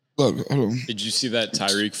sure. Look, hold on. did you see that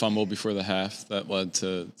Tyreek fumble before the half that led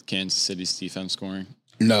to Kansas City's defense scoring?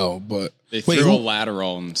 No, but They Wait, threw a who-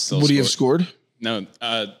 lateral and still would he have scored. scored? No,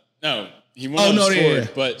 he went Oh, and no, scored, yeah.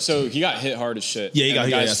 but so he got hit hard as shit. Yeah, he and got the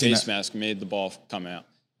hit, yeah, I guy's seen face that. mask made the ball come out,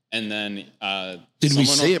 and then Did we someone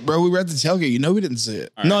see it, bro? We were at the tailgate. You know we didn't see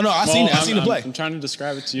it. All right. No, I seen it. I seen the play. I'm trying to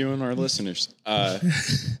describe it to you and our listeners.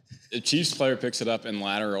 The Chiefs player picks it up and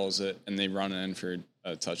laterals it, and they run it in for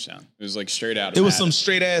a touchdown. It was like straight out. It was some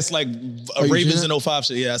straight ass like you Ravens seen in 05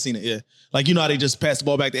 shit. Yeah, I seen it. Yeah. Like, you know how they just passed the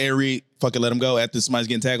ball back to Aaron Reed, fucking let him go after somebody's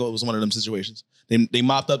getting tackled? It was one of them situations. They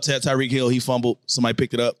mopped up Tyreek Hill. He fumbled. Somebody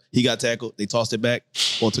picked it up. He got tackled. They tossed it back.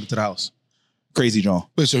 Ball took it to the house. Crazy, John.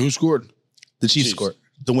 Wait, so who scored? The Chiefs Chiefs. scored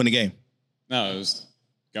to win the game. No, it was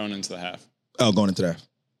going into the half. Oh, going into that.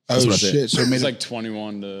 Oh, That's what I said. shit. So it It made was it like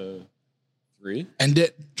 21-3. end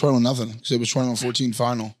it 21-0 because it was 21-14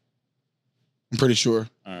 final. I'm pretty sure.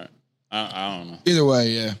 All right, I don't know. Either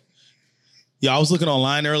way, yeah. Yeah, I was looking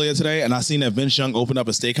online earlier today, and I seen that Vince Young opened up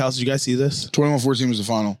a steakhouse. Did you guys see this? 21-14 was the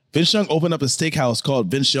final. Vince Young opened up a steakhouse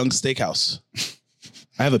called Vince Young Steakhouse.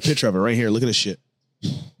 I have a picture of it right here. Look at this shit.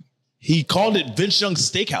 He called it Vince Young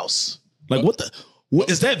Steakhouse. Like, what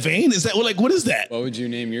is that vein? Is that what is that? What would you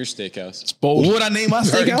name your steakhouse? Bold. What would I name my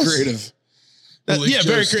Very steakhouse? creative. Yeah,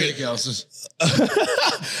 very Joe's creative.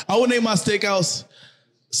 Steakhouses. I would name my steakhouse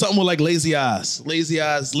something with like Lazy Eyes. Lazy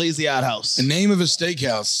Eyed House. The name of a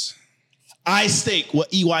steakhouse. I steak,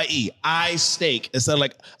 what EYE? I steak. Instead of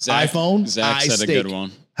like Zach- iPhone. Zach I said a steak. good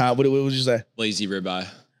one. How? What would you say? Lazy ribeye.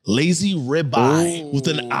 Lazy ribeye with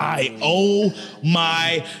an I. Oh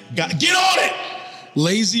my God. Get on it.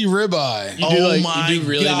 Lazy ribeye. You do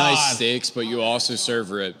really nice steaks, but you also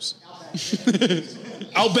serve ribs.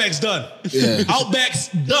 Outback's done. Yeah. Outback's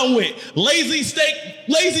done with. Lazy steak,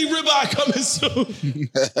 lazy ribeye coming soon.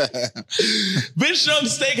 Vince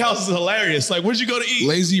Young's Steakhouse is hilarious. Like, where'd you go to eat?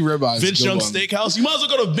 Lazy ribeye. Vince Young's Steakhouse. You might as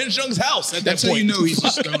well go to Vince Young's house at That's that how point. you know he's a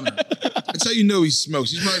stoner. That's how you know he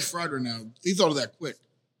smokes. He's probably fried right now. He thought of that quick.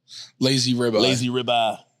 Lazy ribeye. Lazy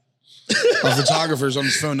ribeye. Our photographer's on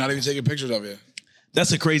his phone, not even taking pictures of you.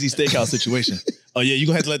 That's a crazy steakhouse situation. Oh yeah, you're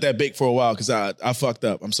gonna have to let that bake for a while because I fucked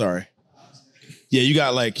up. I'm sorry. Yeah, you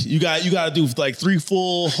gotta do like 3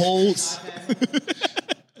 full holds.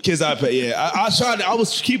 Kids, I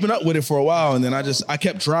was keeping up with it for a while, and then I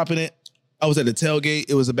kept dropping it. I was at the tailgate.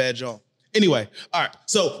 It was a bad job. Anyway, all right.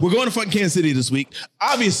 So we're going to fucking Kansas City this week.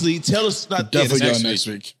 Obviously, tell us not Definitely yeah, going next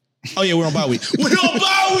week. Oh yeah, we're on bye week. We're on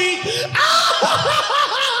bye week.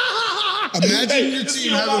 Imagine your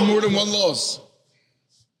team having more than 1 loss.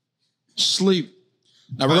 Sleep.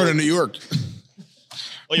 Now we're going to New York.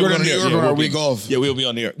 Oh, yeah, we're going to New York on our week off. Yeah, we'll be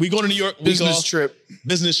on New York. We go to New York. Business trip.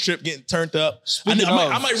 Business trip, getting turned up. I Speaking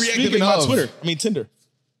might reactivate my Twitter. Tinder.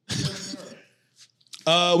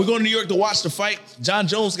 We're going to New York to watch the fight. John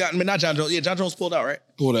Jones John Jones pulled out, right?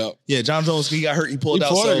 Pulled out. Yeah, John Jones, he got hurt. He pulled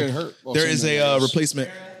out. So get hurt. Well, there is a replacement.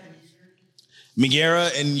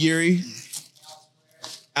 Miguera and Yuri.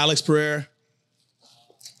 Alex Pereira.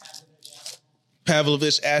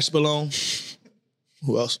 Pavlovich Ashbalone.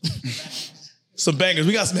 Who else? Some bangers.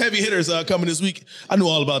 We got some heavy hitters coming this week. I knew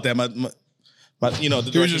all about that. He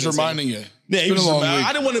was just reminding you. Yeah, he was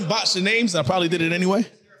I didn't want to botch the names. I probably did it anyway.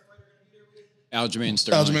 Aljamain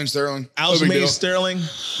Sterling. Aljamain Sterling.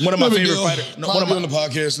 One of my favorite fighters. One of my on the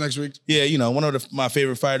podcast next week. Yeah, one of my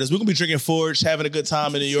favorite fighters. We're gonna be drinking Forge, having a good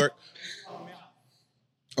time in New York.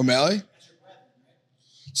 O'Malley?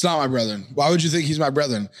 It's not my brethren. Why would you think he's my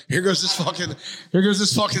brethren? Here goes this fucking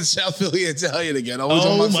South Philly Italian again. Always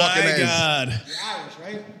on my fucking ass. God. You're Irish,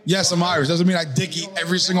 right? Yes, I'm Irish. Doesn't mean I dick eat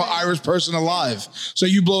every single Irish person alive. So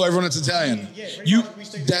you blow everyone that's Italian. Yeah, we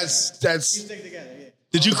stick together. That's We stick together, yeah.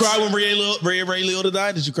 Did you cry when Ray Liotta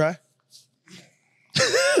died? Did you cry?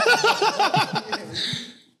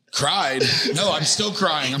 cried. No, I'm still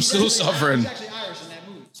crying. I'm still suffering. He's actually Irish in that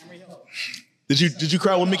movie. Remember Did you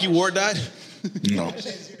cry when Mickey Ward died? No. I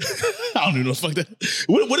don't even know the fuck that.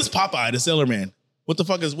 What is Popeye, the sailor man? What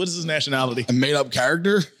is his nationality? A made up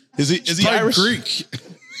character? Is he Irish? Greek.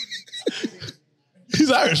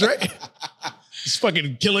 He's Irish, right? He's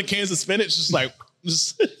fucking killing cans of spinach,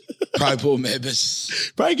 just Probably pull mad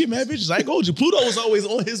bitches. probably get mad bitches. I told you, Pluto was always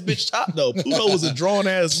on his bitch top though. Pluto was a drawn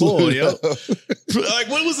ass boy, yo. Like,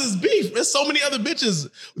 what was his beef? There's so many other bitches.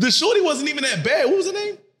 The shorty wasn't even that bad. What was her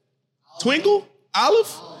name? Twinkle?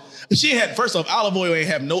 Olive? She had, first off, Olive Oil ain't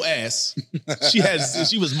have no ass.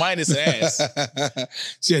 She was minus an ass.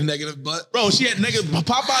 She had negative butt. Bro, she had negative.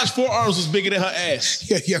 Popeye's forearms was bigger than her ass.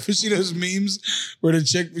 Yeah, you ever see those memes where the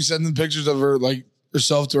chick was sending pictures of her, like,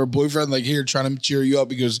 herself to her boyfriend, like, here, trying to cheer you up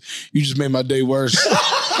because you just made my day worse.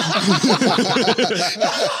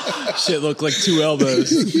 Shit looked like 2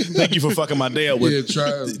 elbows. Thank you for fucking my day up with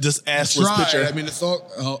this assless picture. I mean, the thought...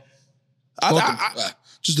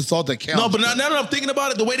 just the thought that counts. No, but now that I'm thinking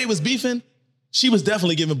about it, the way they was beefing, she was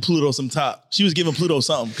definitely giving Pluto some top. She was giving Pluto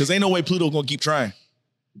something because ain't no way Pluto gonna keep trying.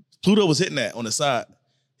 Pluto was hitting that on the side.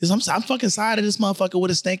 I'm fucking side of this motherfucker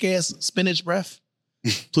with a stank ass spinach breath.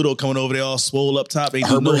 Pluto coming over there all swole up top. Ain't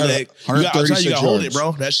no leg. You gotta hold it,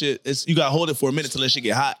 bro. That shit, you gotta hold it for a minute till that shit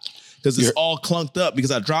get hot. Because it's all clunked up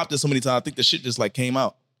because I dropped it so many times. I think the shit just like came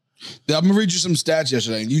out. I'm gonna read you some stats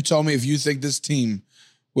yesterday. And you told me if you think this team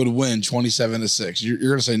would win 27-6. You're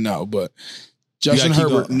going to say no, but Justin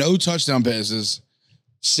Herbert, no touchdown passes,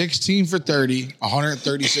 16 for 30,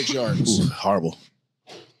 136 yards. Ooh, horrible.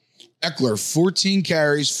 Eckler, 14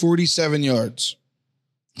 carries, 47 yards.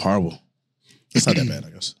 Horrible. It's not that bad,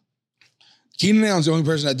 I guess. Keenan Allen's the only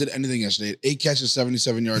person that did anything yesterday. 8 catches,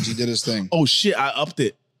 77 yards. He did his thing. Oh, shit. I upped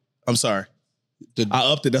it. I'm sorry. I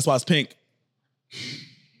upped it. That's why it's pink.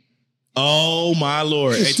 Oh my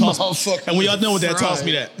Lord! Hey, and when y'all done with that, toss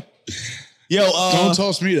me that. Yo, don't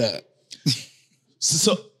toss me that.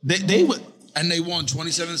 So they would, and they won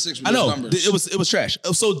 27-6. I know numbers. it was trash.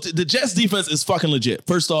 So the Jets defense is fucking legit.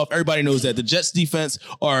 First off, everybody knows that the Jets defense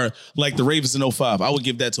are like the Ravens in 05. I would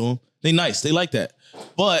give that to them. They nice. They like that,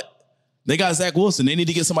 but. They got Zach Wilson. They need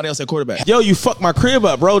to get somebody else at quarterback. Yo, you fucked my crib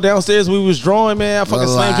up, bro. Downstairs we was drawing, man. I fucking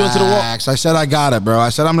slammed you into the wall. I said I got it, bro. I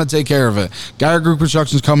said I'm going to take care of it. Garrett Group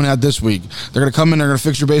Construction's coming out this week. They're going to come in. They're going to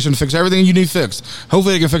fix your basement, fix everything you need fixed.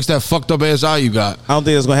 Hopefully they can fix that fucked up ASI you got. I don't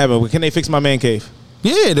think that's going to happen. Can they fix my man cave?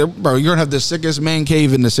 Yeah, bro. You're going to have the sickest man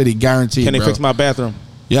cave in the city, guaranteed, Can they fix my bathroom?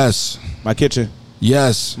 Yes. My kitchen?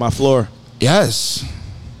 Yes. My floor. Yes.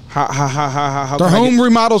 How They're can I home get,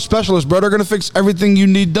 remodel specialists, bro. They're gonna fix everything you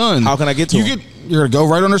need done. How can I get to them? You're gonna go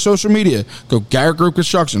right on their social media. Go Garrett Group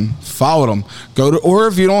Construction. Follow them. Or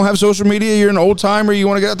if you don't have social media, you're an old timer, you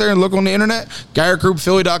want to get out there and look on the internet,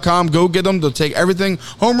 GarrettGroupPhilly.com. Go get them. They'll take everything.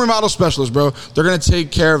 Home remodel specialists, bro. They're gonna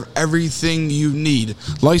take care of everything you need.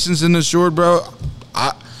 Licensed and insured, bro.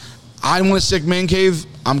 I want a sick man cave.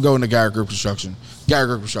 I'm going to Garrett Group Construction. Garrett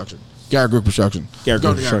Group Construction. Garrett Group Construction. Garrett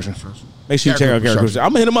Go Group to Garrett Construction. Make sure you check out Garrett Group Construction.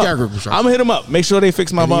 I'm gonna hit them up. Garrett Group Construction. I'm gonna hit them up. Make sure they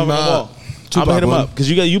fix my wall. I'm gonna hit them up because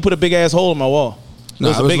you put a big ass hole in my wall. No,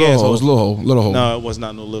 it was a big ass hole. It was a little hole. No, it was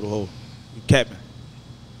not no little hole. You capping.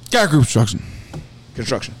 Garrett Group Construction.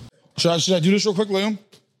 Construction. Should I do this real quick, Liam?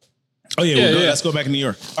 Oh yeah, let's go back to New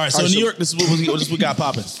York. All right, so in New York, this is what we got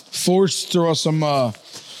popping. Forge throw us some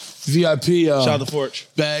VIP Shout out to Forge.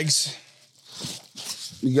 bags.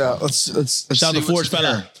 We got let's Shout out to see Forge what's in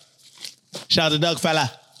fella. there. Shout out to Doug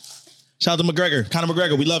fella. Shout out to McGregor. Conor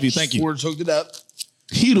McGregor, we love you. Thank you. Forge hooked it up.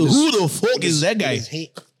 Who the fuck is that guy?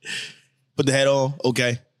 Put the hat on.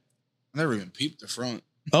 Okay. I never even peeped the front.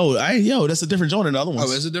 Oh, that's a different joint than the other ones.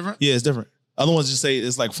 Oh, is it different? Yeah, it's different. Other ones just say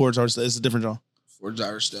it's like Forge Irish. It's a different joint. Forge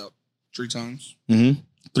Irish Stout. 3 times. Mm-hmm.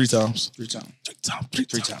 3 times. 3 times.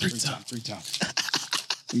 3 times. 3 times.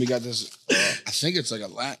 And we got this. I think it's like a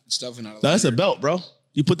Latin stuff. No, that's a belt, bro.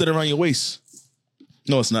 You put that around your waist.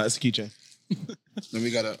 No, it's not. It's a keychain. Then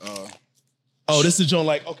we got a. Oh, this is joint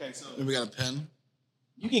like okay. So then we got a pen.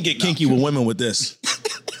 you can get kinky with women with this,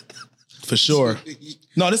 for sure.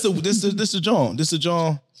 No, this is joint. This is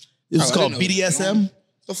joint. This is called BDSM.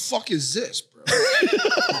 The fuck is this, bro?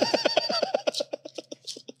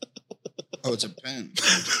 Oh, it's a pen.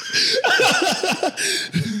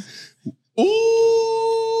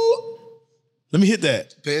 Ooh. Let me hit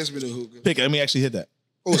that. Pass me the hookah. Pick it. Let me actually hit that.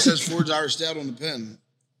 Oh, it says Forge Irish Stout on the pen.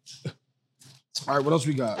 All right, what else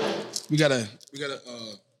we got? We got a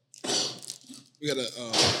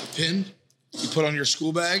pin you put on your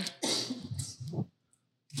school bag.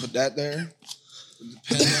 Put that there. Put the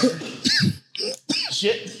pen there.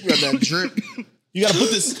 Shit. You got that drip. You gotta put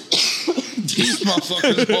this. These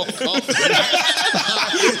motherfuckers walk off.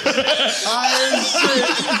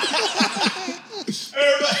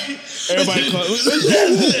 Everybody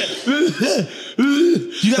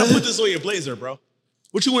you gotta put this on your blazer, bro.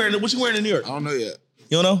 What you wearing in New York? I don't know yet.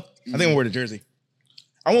 You don't know? I think I'm gonna wear the jersey.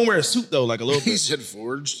 I want to wear a suit though, like a little He bit. said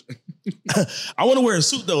forged. I want to wear a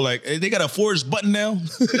suit though, like they got a forged button now.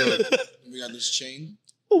 We got this chain.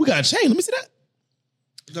 Oh, we got a chain. Let me see that.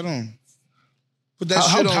 Put that on. Put that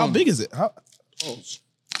shit on. How big is it? Oh,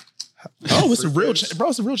 it's a real chain, bro.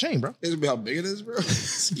 It's a real chain, bro. It's be how big it is, bro.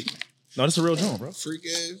 No, this is a real joint, bro. Freak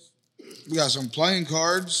ass. We got some playing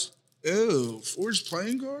cards. Ew, forged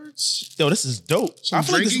playing cards. Yo, this is dope. Some I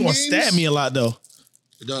feel like this is gonna drinking stab games? me a lot though.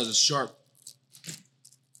 It does. It's sharp.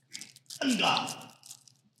 I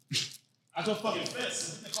thought fucking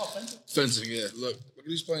fence. Isn't it called fencing? Fencing. Yeah. Look at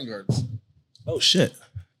these playing cards. Oh shit.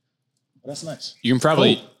 That's nice. You can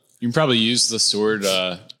probably use the sword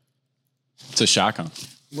to shotgun.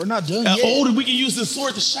 We're not done yet. We can use this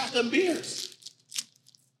sword to shotgun beers.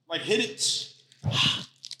 Like hit it.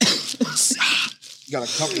 You got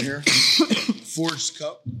a cup in here. Forged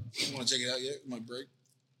cup. You want to take it out yet? It might break.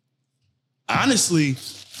 Honestly,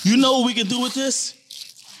 you know what we can do with this?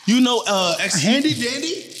 You know, Handy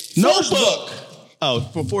dandy notebook. Oh,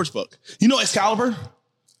 from Forge Book. You know Excalibur?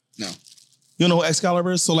 No. You know what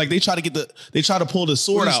Excalibur is? So like they try to pull the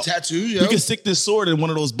sword out. Tattoos, yo. We can stick this sword in one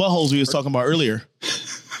of those buttholes we was talking about earlier,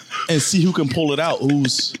 and see who can pull it out.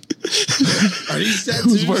 Who's Are these tattoos?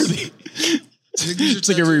 who's worthy? It's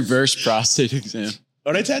like a reverse prostate exam.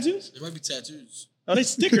 Are they tattoos? They might be tattoos. Are they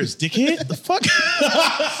stickers, dickhead? The fuck?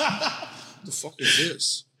 What the fuck is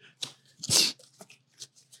this?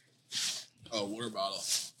 Oh, water bottle.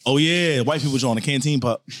 Oh yeah, white people drawing a canteen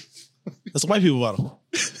pop. That's a white people bottle.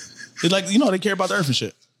 They like, they care about the earth and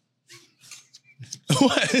shit.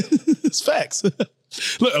 What? It's facts.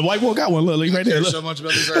 Look, a white boy got one. Look right there. Look. So much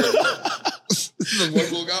about this earth. Look, white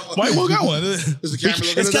boy got one. White boy got one. Is the camera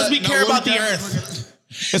looking It's at because that? we No, care look about the at that. earth.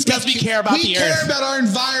 It's because we care about the earth. We care about our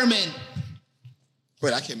environment.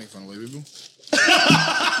 Wait, I can't make fun of white people.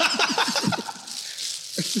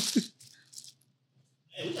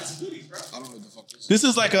 Hey, we got some goodies, bro. I don't know what the fuck this is. This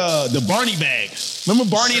is like the Barney bag. Remember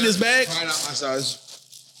Barney in his bag? Probably not my size.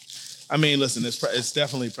 I mean, listen, it's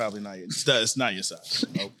definitely probably not your. It's not your size.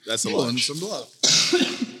 Nope, that's a Oh, and large. some blood.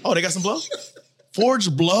 Oh, they got some blow.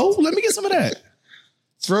 Forged blow. Let me get some of that.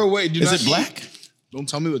 Throw away. Do Is not it black? Don't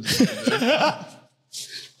tell me what this is.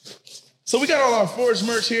 So we got all our Forged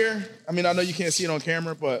merch here. I mean, I know you can't see it on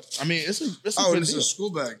camera, but I mean, it's a Oh, good this is deal. a school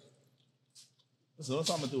bag. So what's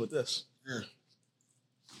I'm gonna do with this? Here.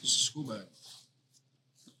 This is a school bag.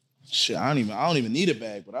 Shit, I don't even need a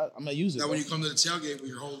bag, but I'm gonna use it. Now, though. when you come to the tailgate with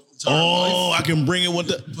your whole entire Oh, life, I can bring it with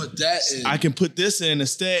the. put that in. I can put this in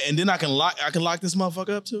instead, and then I can lock this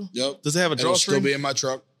motherfucker up too. Yep. Does it have a It'll still drawstring? be in my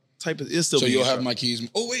truck. Type of it's still. So be you'll in have truck. my keys.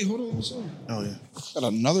 Oh, wait, hold on. What's up? Oh yeah. Got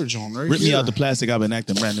another John right Rip me here. out the plastic. I've been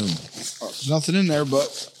acting brand new. Oh, there's nothing in there,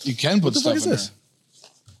 but you can put What the stuff fuck is in this?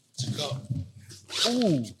 there. It's a cup.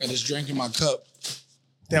 Ooh. I just drank in my cup.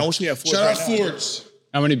 Damn, I wish we had four. Shout right out now. Fords.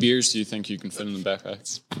 How many beers do you think you can fit in the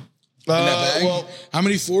backpacks? In that bag. Well, How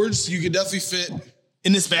many Fords? You could definitely fit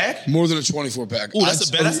in this bag. more than a 24 pack. Ooh, that's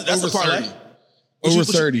a bad. That's a parlay. 30. Over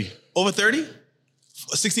 30. Over 30?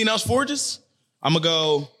 16-ounce Forges? I'm gonna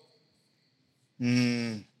go.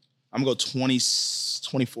 I'm gonna go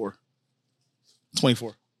 24.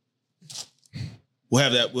 24. We'll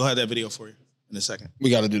have that video for you in a second. We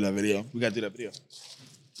got to do that video. We gotta do that video.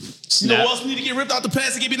 Snap. You know who else we need to get ripped out the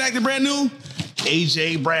plastic? Get been acting brand new.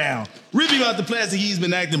 AJ Brown. Rip him out the plastic. He's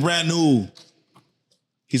been acting brand new.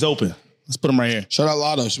 He's open. Let's put him right here. Shout out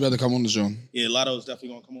Lotto. She better come on the show. Yeah, Lotto's definitely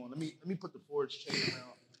gonna come on. Let me put the Forge chain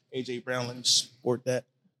around AJ Brown. Let me sport that.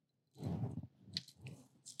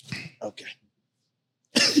 Okay.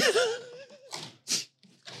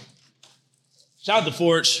 Shout out to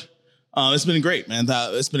Forge. It's been great, man.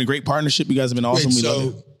 It's been a great partnership. You guys have been awesome. Wait, We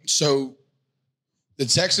love it. so the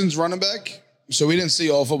Texans running back, so we didn't see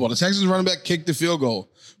all football. The Texans running back kicked the field goal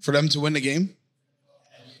for them to win the game,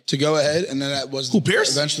 to go ahead, and then that was Who,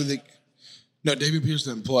 Pierce? Eventually, David Pierce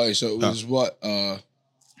didn't play, so it was what? Do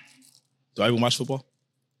I even watch football?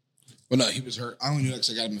 Well, no, he was hurt. I only knew that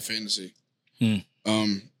because I got him in fantasy.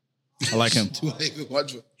 I like him. Do I even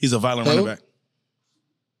watch it? He's a violent Who? running back.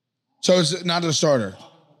 So it's not a starter.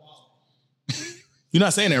 You're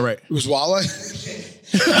not saying that right. It was Wale. He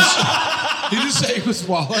just say it was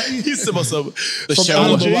Wale. He's supposed to.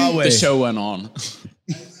 The show went on.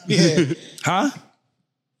 Yeah. Huh?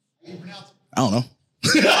 I don't know.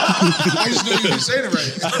 I just know you were saying it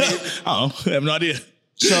right. I don't know. I have no idea.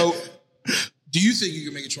 So, do you think you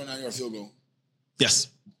can make a 29-yard field goal? Yes.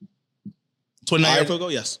 29-yard field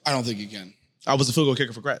goal? Yes. I don't think you can. I was a field goal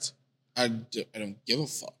kicker for Gratz. I don't give a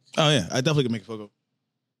fuck. Oh, yeah. I definitely can make a field goal.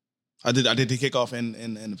 I did the kickoff and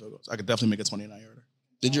the field goals. I could definitely make a 29-yarder.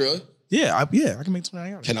 Did you really? Yeah, I can make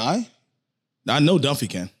 29-yarder. Can I? I know Dunphy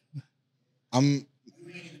can.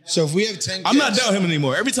 So if we have 10 kicks. I'm not down him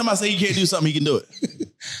anymore. Every time I say he can't do something, he can do it.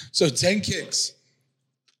 So 10 kicks.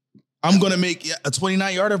 I'm going to make a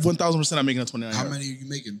 29-yarder. 1,000% I'm making a 29-yarder. How many are you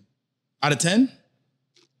making? Out of 10?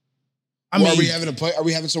 Are we having a play? Are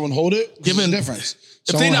we having someone hold it? What's the difference?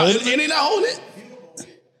 If they not holding it?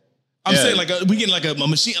 I'm saying we getting like a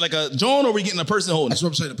machine, like a drone, or we getting a person holding it? That's what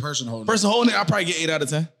I'm saying, the person holding Person holding it, I'll probably get 8 out of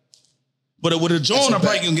 10. But with a drone, I'm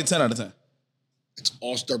probably going to get 10 out of 10.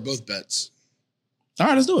 They're both bets. All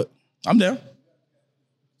right, let's do it. I'm down.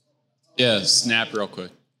 Yeah, snap real quick.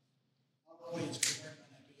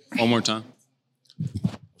 One more time.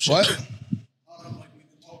 What?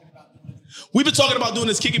 We've been talking about doing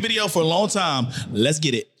this kicking video for a long time. Let's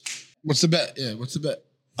get it. What's the bet? Yeah, what's the bet?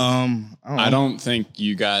 I don't think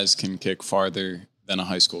you guys can kick farther than a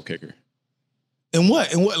high school kicker. And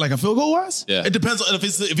what? Like a field goal wise? Yeah. It depends on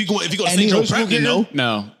if you go Any St. Joe high school Prep, you kicker? know.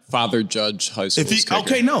 No, Father Judge High School.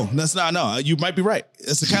 No, that's not. No, you might be right.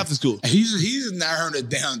 It's a Catholic school. He's narrowed it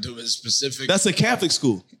down to a specific. That's a Catholic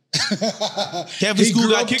school. Catholic he school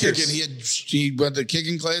grew got up kickers. kicking. He went to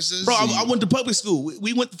kicking classes. Bro, I went to public school.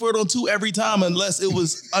 We went for it on 2 every time unless it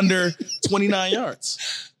was under 29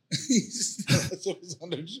 yards.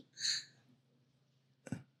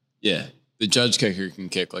 Yeah, the judge kicker can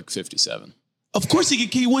kick like 57. Of course he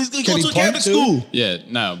can. He goes to a he Catholic punt too? school. Yeah,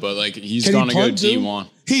 no, but like he's Can he going to go punt too? D1.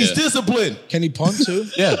 He's Yeah. disciplined. Can he punt too?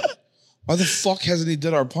 Yeah, Why the fuck hasn't he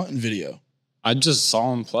did our punting video? I just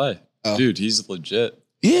saw him play. Oh. Dude, he's legit.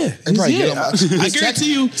 Yeah, probably get him. I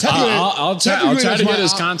guarantee you. I'll try technically, to get that's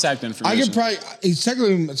his my- contact I information. could probably. He's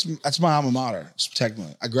technically that's my alma mater. It's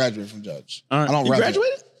technically, I graduated from Judge. All right. I don't. You rep it.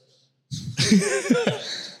 graduated?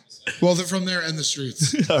 Well, they're from there in the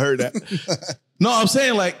streets. I heard that. No, I'm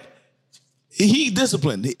saying like he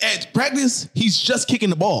disciplined. At practice, he's just kicking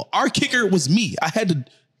the ball. Our kicker was me. I had to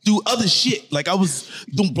do other shit. Like I was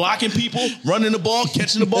doing blocking people, running the ball,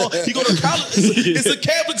 catching the ball. He go to college. It's a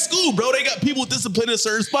Catholic school, bro. They got people disciplined in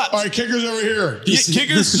certain spots. All right, kickers over here. Yeah,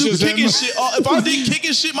 kickers do Shazam. kicking shit. If I did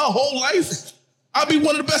kicking shit my whole life, I'd be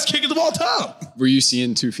one of the best kickers of all time. Were you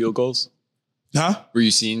seeing 2 field goals? Huh? Were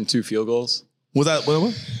you seeing 2 field goals? Was that what?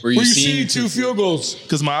 Were Were you seeing 2 field goals?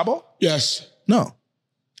 Because my eyeball? Yes. No.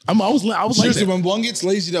 I was like Seriously, that. when one gets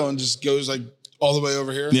lazy though and just goes like all the way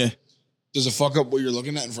over here. Yeah. Does it fuck up what you're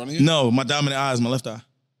looking at in front of you? No, my dominant eye is my left eye.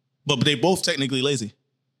 But they both technically lazy.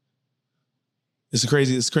 It's a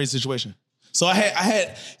crazy situation. So I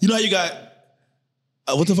had, you know how you got,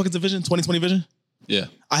 what the fuck is the vision? 20/20 vision? Yeah.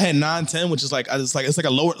 I had 9/10, which is like, it's like a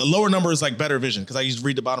lower number is like better vision because I used to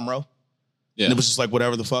read the bottom row. Yeah. And it was just like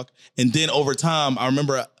whatever the fuck. And then over time, I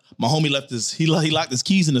remember my homie he locked his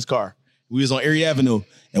keys in his car. We was on Erie Avenue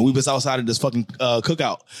and we was outside of this fucking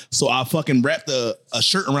cookout. So I fucking wrapped a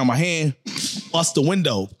shirt around my hand, bust the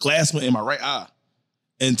window, glass went in my right eye.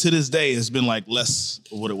 And to this day, it's been like less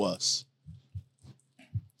of what it was.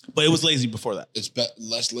 But it was lazy before that. It's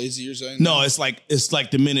less lazy, you're saying? No, it's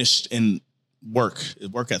like diminished in work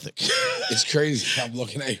ethic. It's crazy. I'm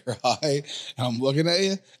looking at your eye, and I'm looking at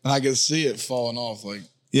you, and I can see it falling off time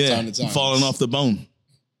to time. Falling off the bone.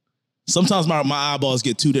 Sometimes my eyeballs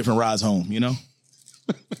get 2 different rides home, you know?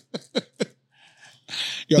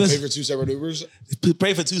 You got to pay for 2 separate Ubers?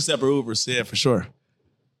 Pay for 2 separate Ubers, yeah, for sure.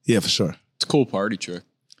 Yeah, for sure. It's a cool party trick.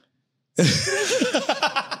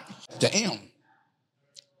 Damn.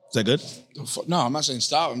 Is that good? No, I'm not saying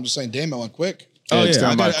stop. I'm just saying, damn, it went quick. Oh, it's yeah.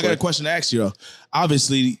 gone by I got a quick. question to ask you, though.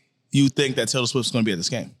 Obviously, you think that Taylor Swift's going to be at this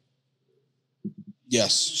game,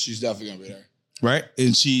 Yes, she's definitely going to be there. right?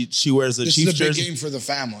 And she wears a This Chiefs is a big jersey. game for the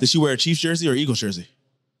family. Did she wear a Chiefs jersey or Eagles jersey?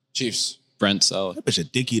 Chiefs. Brent Sell. That bitch a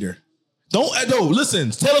dick eater. No,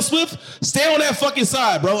 listen, Taylor Swift, stay on that fucking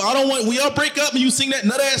side, bro. I don't want, when y'all break up and you sing that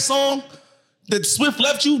nut-ass song that Swift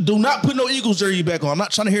left you, do not put no Eagles jersey back on. I'm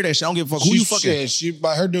not trying to hear that shit. I don't give a fuck. Who you fucking?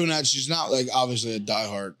 By her doing that, she's not like obviously a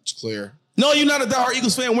diehard. It's clear. No, you're not a diehard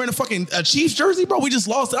Eagles fan wearing a fucking Chiefs jersey, bro. We just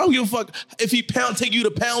lost it. I don't give a fuck if he take you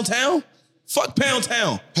to Pound Town. Fuck Pound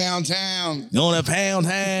Town. Pound Town. You on a Pound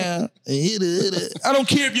Town. I don't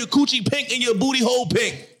care if your coochie pink and your booty hole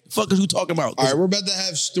pink. Fuck is you talking about? All right, we're about to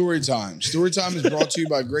have story time. Story time is brought to you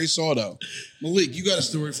by Grace Auto. Malik, you got a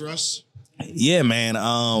story for us? Yeah, man.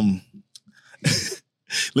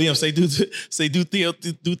 Liam, say do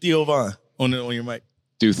Theo Von on your mic.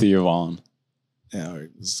 Do Theo Vaughn. Yeah, all right.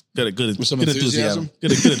 It's good With some good enthusiasm?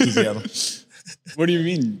 Good enthusiasm. What do you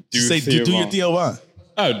mean? Do Say Theo do your Von? Theo Von.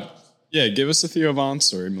 Oh, yeah. Give us a Theo Vaughn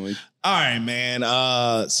story, Malik. All right, man.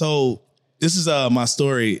 So this is my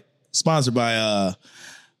story sponsored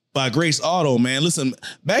by Grace Auto, man. Listen,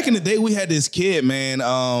 back in the day, we had this kid, man.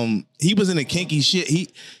 He was in a kinky shit. He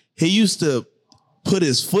used to put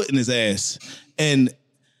his foot in his ass, and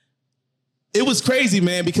it was crazy,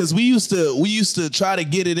 man, because we used to try to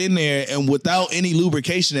get it in there and without any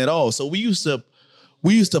lubrication at all. So we used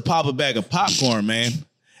to pop a bag of popcorn, man.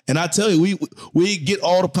 And I tell you, we get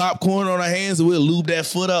all the popcorn on our hands and we'll lube that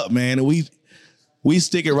foot up, man, and we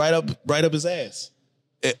stick it right up his ass,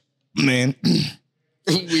 man.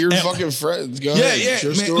 Weird fucking friends. Go Yeah, ahead. yeah, It's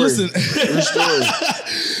your man. story. Listen, Your story.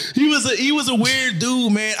 he was a weird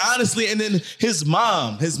dude, man. Honestly, and then his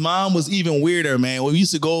mom was even weirder, man. We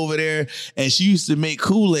used to go over there, and she used to make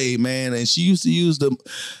Kool-Aid, man, and she used to use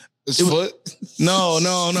His foot. No.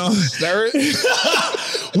 Stir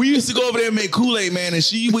it. We used to go over there and make Kool-Aid, man, and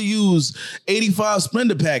she would use 85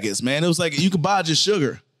 Splenda packets, man. It was like you could buy just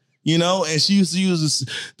sugar, you know. And she used to use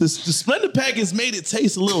the Splenda packets made it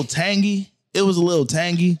taste a little tangy. It was a little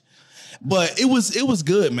tangy, but it was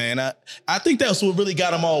good, man. I think that's what really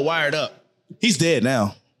got him all wired up. He's dead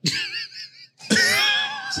now.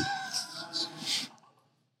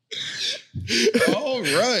 All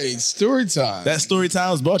right, story time. That story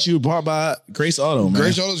time was brought to you by Grace Auto, man.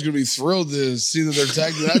 Grace Auto's gonna be thrilled to see that they're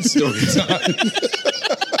tagged to that story time.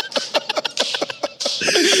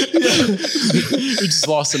 We just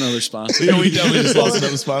lost another sponsor. Yeah, we definitely just lost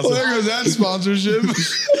another sponsor. Well, there goes that sponsorship.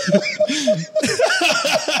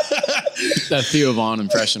 That Theo Vaughn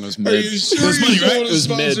impression was Are mid. you sure It's funny, you right? want It to was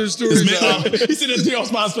sponsor mid. story time? He said the Theo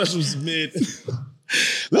Spine special was mid.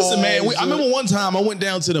 Listen, man, I remember one time I went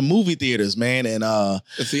down to the movie theaters, man, and The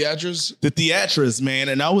theatres? the theaters, man,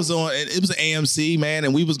 and I was on. It was an AMC, man,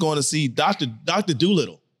 and we was going to see Dr.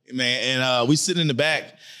 Doolittle, man, and we sit in the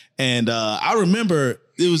back, and I remember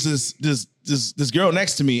it was this girl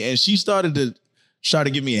next to me, and she started to try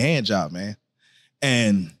to give me a hand job, man,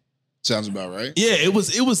 and. Sounds about right. Yeah, it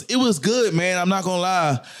was good, man. I'm not gonna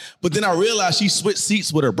lie. But then I realized she switched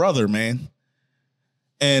seats with her brother, man.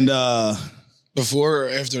 And Before or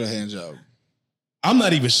after the hand job? I'm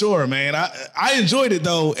not even sure, man. I enjoyed it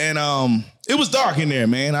though, and it was dark in there,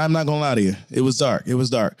 man. I'm not gonna lie to you. It was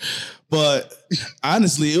dark. But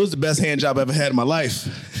honestly, it was the best hand job I ever had in my life.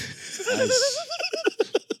 Nice.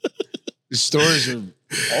 The stories are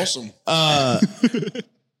awesome.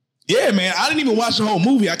 Yeah, man. I didn't even watch the whole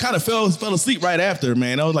movie. I kind of fell asleep right after,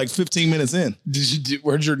 man. I was like 15 minutes in.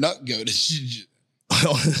 Where'd your nut go? Did you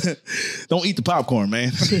don't eat the popcorn,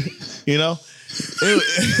 man. You know?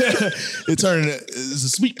 It turned into it's a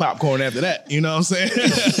sweet popcorn after that. You know what I'm saying?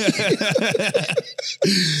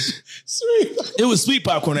 It was sweet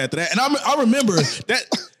popcorn after that. And I remember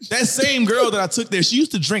that same girl that I took there, she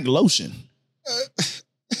used to drink lotion.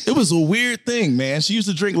 It was a weird thing, man. She used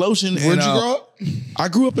to drink lotion. Where'd you grow up? I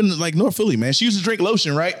grew up in like North Philly, man. She used to drink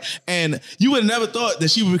lotion, right? And you would have never thought that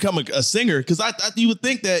she would become a singer because you would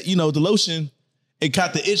think that, you know, the lotion, it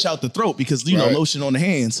got the itch out the throat because, you know, lotion on the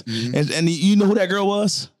hands. Mm-hmm. And you know who that girl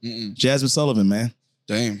was? Jasmine Sullivan, man.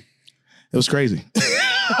 Damn. It was crazy.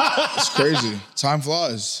 It's crazy. Time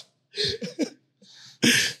flies.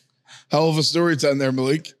 Hell of a story time there,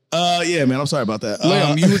 Malik. Yeah, man. I'm sorry about that.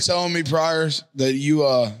 Liam, you were telling me prior that you,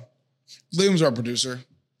 Liam's our producer.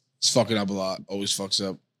 He's fucking up a lot. Always fucks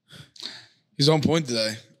up. He's on point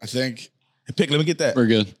today, I think. Hey, Pick, let me get that. We're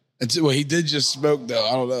good. Well, he did just smoke, though.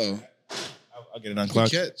 I don't know. I'll get it on clock.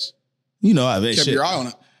 Catch. You know, I kept your eye on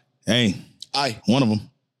it. Hey, one of them.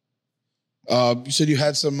 You said you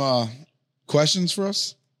had some questions for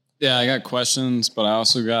us? Yeah, I got questions, but I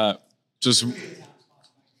also got just...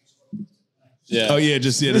 Yeah. Oh, yeah,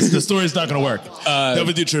 the story's not going to work.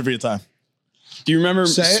 Never do trivia time. Do you remember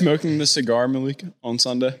smoking the cigar, Malik, on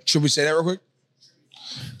Sunday? Should we say that real quick?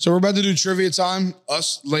 So we're about to do trivia time.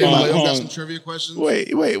 Liam got some trivia questions.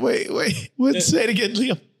 Wait. What? Say it again,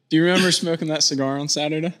 Liam. Do you remember smoking that cigar on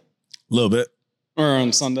Saturday? A little bit. Or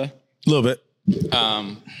on Sunday? A little bit. Do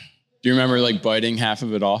you remember like biting half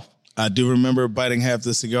of it off? I do remember biting half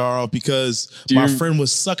the cigar off because my friend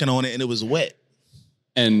was sucking on it and it was wet.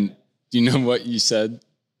 And do you know what you said?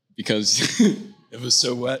 Because it was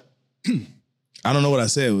so wet. I don't know what I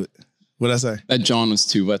said. What did I say? That John was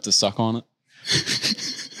too wet to suck on it.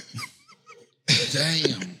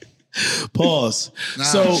 Damn. Pause. Nah.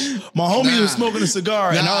 So my homie was smoking a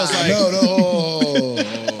cigar and I was like, no.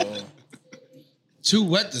 Too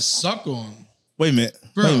wet to suck on. Wait a minute.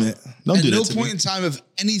 Bro, Don't do that. At no point in time of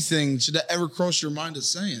anything should that ever cross your mind as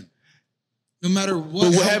saying. No matter what.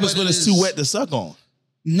 But what happens when it's too wet to suck on?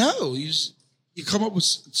 No, you come up with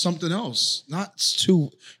something else. Not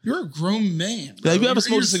too. You're a grown man. Bro. Have you ever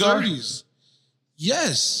smoked a cigar? 30s.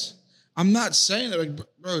 Yes. I'm not saying that, like,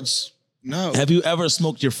 bro. It's no. Have you ever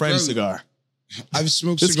smoked your friend's cigar? I've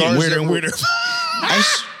smoked It's cigars. Getting weirder and weirder.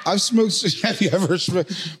 I've smoked. Have you ever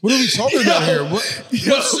smoked? What are we talking about here? What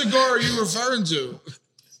cigar are you referring to?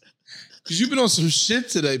 Because you've been on some shit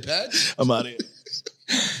today, Pat. I'm out of here.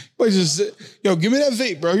 Wait, give me that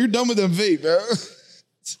vape, bro. You're done with them vape, bro.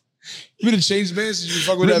 You been a change man since you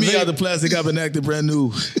fuck with Rip that me vape. out the plastic. I've been acting brand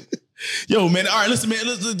new. Yo, man. All right, listen, man.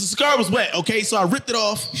 The cigar was wet. Okay, so I ripped it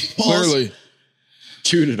off. Pause. Clearly,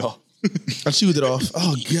 chewed it off. I chewed it off.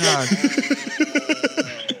 Oh God.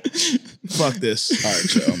 Fuck this. All right,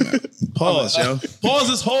 chill, man. Pause, yo. Pause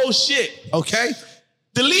this whole shit. Okay.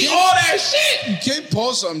 Delete all that shit. You can't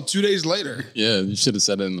pause something 2 days later. Yeah, you should have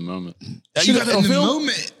said it in the moment. You got that on film?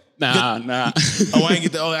 Moment. Nah. Oh, I ain't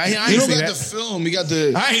get that. Oh, I ain't You don't say got that. the film. You got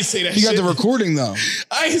the. I ain't say that. You shit. got the recording though.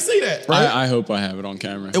 I ain't say that. Right? I hope I have it on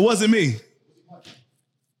camera. It wasn't me.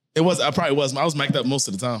 It was. I probably was. I was mic'd up most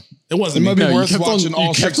of the time. It wasn't It might me. be you worth kept on- watching you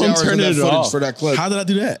all kept 6 on hours of turning that it footage off. for that clip. How did I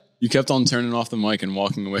do that? You kept on turning off the mic and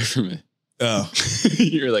walking away from it. Oh.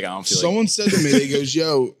 You're like, I don't feel like Someone said to me, they goes,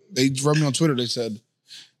 yo, they wrote me on Twitter. They said,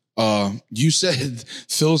 you said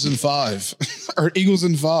Phil's in 5 or Eagles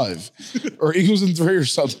in 5 or Eagles in 3 or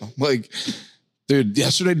something. Like, dude,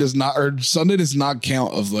 Sunday does not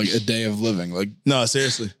count of like a day of living. Like, No,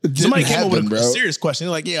 seriously. It Somebody didn't came up with happen, a bro. serious question.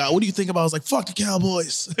 They're like, yeah, what do you think about? I was like, fuck the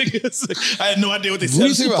Cowboys. I had no idea what they said. what do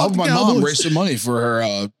you think about Fuck helping the my mom Cowboys. raise some money for her?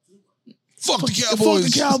 Fuck the Fuck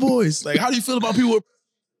Cowboys. the Cowboys. Like, how do you feel about people?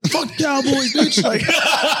 Fuck the Cowboys, bitch. Like,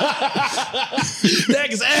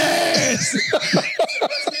 Dak is ass.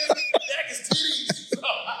 Dak is titties.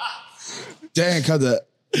 Dang, cut that.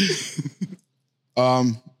 All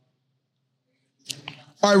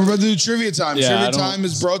right, we're about to do trivia time. Yeah, Trivia time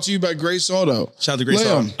is brought to you by Grace Auto. Shout out to Grace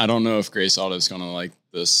Liam, Auto. I don't know if Grace Auto is going to like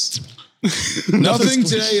this. Nothing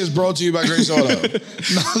today is brought to you by Grace Auto.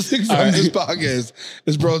 Nothing from this podcast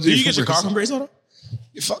is brought to you. Did you get your car from Grace Auto?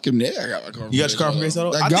 Fucking yeah, I got my car. You got your car from Grace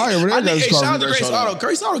Auto? That guy over there got his car shout from out to Grace Grace Auto. Auto.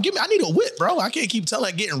 Grace Auto, I need a whip, bro. I can't keep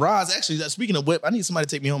getting rides. Actually, speaking of whip, I need somebody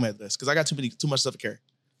to take me home after this because I got too much stuff to carry.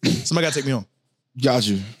 Somebody got to take me home. Got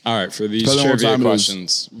you. All right, for these Tell them what trivia time it is.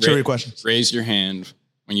 questions, Trivia questions. raise your hand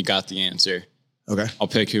when you got the answer. Okay. I'll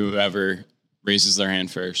pick whoever raises their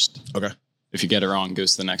hand first. Okay. If you get it wrong,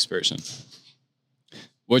 goes to the next person.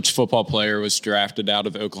 Which football player was drafted out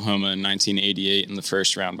of Oklahoma in 1988 in the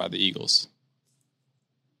first round by the Eagles?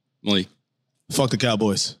 Malik. Fuck the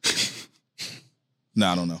Cowboys. No,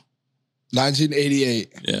 I don't know.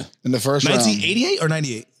 1988. Yeah. In the first round. 1988 or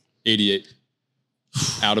 98? 88.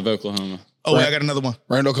 Out of Oklahoma. Oh, wait, I got another one.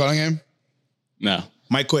 Randall Cunningham? No.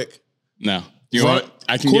 Mike Quick. No. Do you want?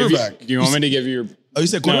 I can give you. Do you want me to give you your? Oh, you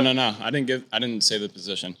said No, quarterback? no, no. I didn't say the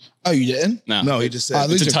position. Oh, you didn't? No. No, he just said. at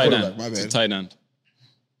least It's a tight quarterback, end. my It's a bad. tight end.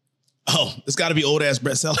 Oh, it's got to be old ass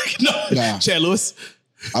Brett Selleck. No, Nah. Chad Lewis.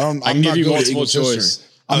 I'm I can not give you good at multiple Eagles choice. history.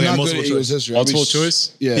 I'm Okay, not multiple good at Eagles choice. history. I'll be Multiple s-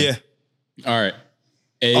 choice? Yeah. Yeah. All right.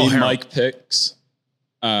 A. Oh, Harold. Mike Picks.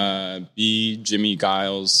 B. Jimmy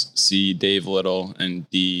Giles. C. Dave Little. And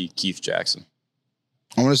D. Keith Jackson.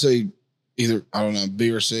 I'm going to say either, I don't know, B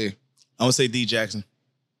or C. I would say D Jackson.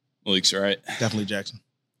 Malik's right. Definitely Jackson.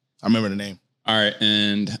 I remember the name. All right.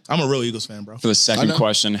 And I'm a real Eagles fan, bro. for the I second know.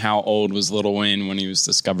 question, how old was Lil Wayne when he was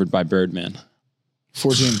discovered by Birdman?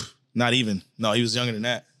 14. Not even. No, he was younger than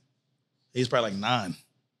that. He was probably like 9.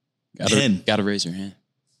 Gotta, 10. Gotta raise your hand.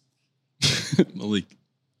 Malik.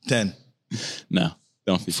 10. No.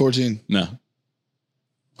 Don't be. 14. No.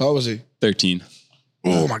 How old was he? 13.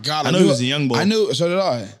 Oh, my God. I know he was a young boy. I knew. So did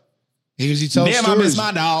I. He tells Damn, I stories. miss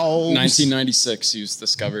my dog. 1996, he was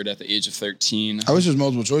discovered at the age of 13. I wish it was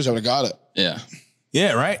multiple choice. I would have got it. Yeah.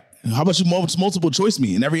 Yeah, right? How about you multiple choice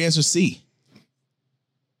me? And every answer is C.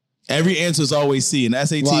 Every answer is always C. And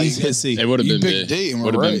SATs, Wow, you hit C. It would have You been picked B. D and we're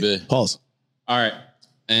Would have right. been B. Pause. All right.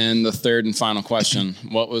 And the third and final question.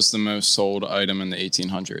 What was the most sold item in the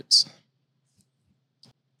 1800s?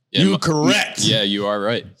 Yeah, You correct. Yeah, you are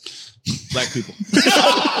right. Black people.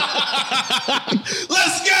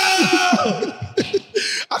 Let's go!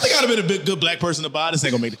 I think I'd have been a bit good black person to buy. This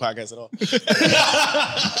ain't gonna make the podcast at all.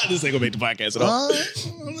 This ain't gonna make the podcast at all.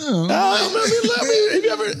 If you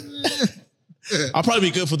ever, I'll probably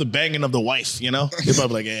be good for the banging of the wife, you know? They're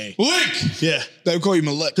probably like, hey. Malik. Yeah. They would call you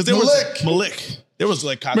Malik. Because there Malik. was Malik. There was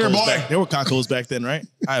like Mirror cockholes boy. back. There were cockholes back then, right?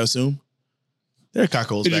 I assume. There are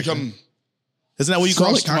cockholes Did you back then. come Isn't that what you call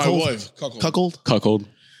it? Frost my Cuckold? wife. Cuckold. Cuckold? Cuckold.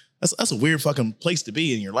 That's a weird fucking place to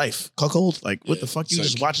be in your life. Cuckold? Like, what the fuck? You It's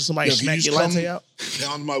just like, watching somebody yo, can you smack just your latte come out?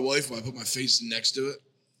 down to my wife when I put my face next to it?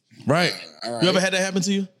 Right. All right. You ever had that happen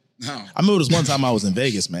to you? No. I remember this one time I was in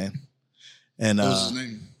Vegas, man. And What was his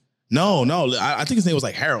name? no, I think his name was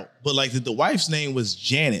like Harold, but like the wife's name was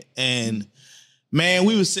Janet. And man,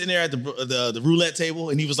 we was sitting there at the roulette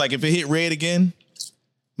table, and he was like, "If it hit red again,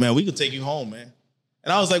 man, we could take you home, man."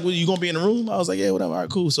 And I was like, "Well, you gonna be in the room?" I was like, "Yeah, whatever. All right,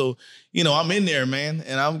 cool." So I'm in there, man,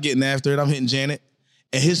 and I'm getting after it. I'm hitting Janet,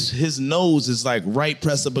 and his nose is like right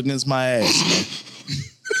pressed up against my ass, man.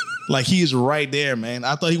 Like he's right there, man.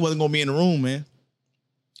 I thought he wasn't gonna be in the room, man.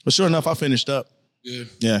 But sure enough, I finished up. Yeah.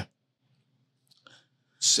 Yeah.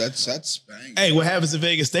 That's bang. Hey, what happens in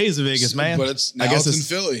Vegas stays in Vegas, man. But it's now I guess it's in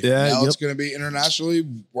Philly. Yeah, now yep. it's going to be internationally,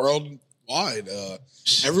 worldwide.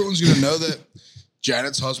 Everyone's going to know that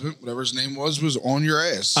Janet's husband, whatever his name was on your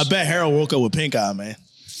ass. I bet Harold woke up with pink eye, man.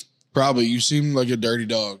 Probably. You seem like a dirty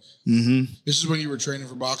dog. Mm-hmm. This is when you were training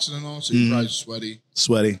for boxing and all, so you're probably sweaty.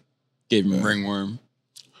 Sweaty. Gave him ringworm.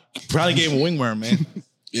 Probably gave him a wingworm, man.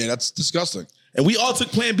 Yeah, that's disgusting. And we all took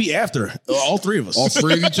Plan B after. All three of us. All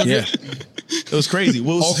three of you took Yeah. it? It was crazy.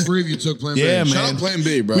 All three of you took Plan B. Yeah, Shout man. out Plan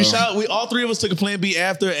B, bro. We all three of us took a Plan B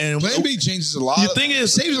after, and Plan B changes a lot. The thing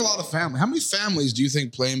is- saves a lot of family. How many families do you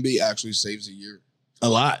think Plan B actually saves a year? a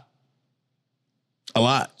lot.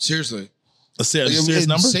 Seriously. A serious it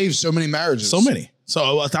number. saves so many marriages. So many.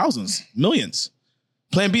 So thousands, millions.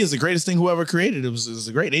 Plan B is the greatest thing whoever created it was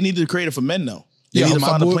great. They needed to create it for men, though. They Yeah, need to my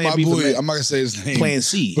find a boy, Plan B for men. I'm not gonna say his name. Plan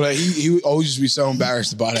C. But he always used to be so embarrassed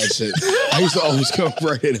to buy that shit. I used to always go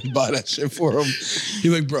right in and buy that shit for him. He's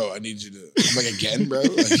like, bro, I need you to. I'm like, again, bro?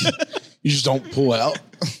 Like, you just don't pull out.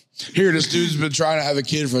 Here, this dude's been trying to have a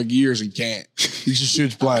kid for like years and can't. He just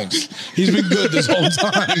shoots blanks. He's been good this whole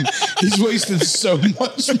time. He's wasted so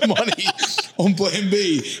much money on Plan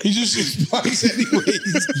B. He just shoots blanks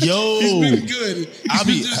anyways. Yo. He's been good. I'll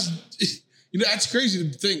be- That's crazy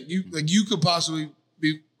to think. You could possibly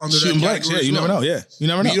be under Shooting that blanks. category Yeah, as you well. never know. Yeah, you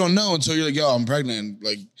never But know. you don't know until you're like, yo, I'm pregnant.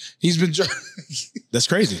 Like, he's been trying. That's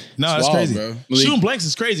crazy. No, It's that's wild, crazy. bro. Shooting blanks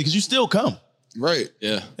is crazy because you still come, Right.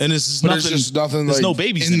 Yeah. and it's just But nothing. there's just nothing There's like no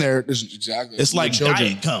babies in in there. There's, exactly. It's like children.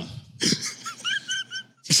 diet cum.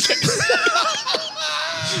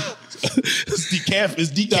 It's decaf.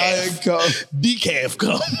 It's decaf. Diet cum. Decaf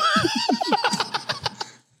cum.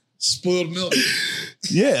 Spoiled milk.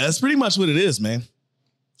 Yeah, that's pretty much what it is, man.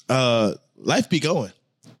 Life be going.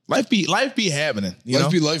 Life be happening. You know?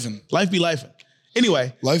 Life be lifing. Life be lifing.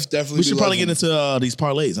 Anyway, Life definitely we should be probably lifing. get into these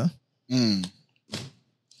parlays, huh?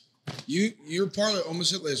 Your parlay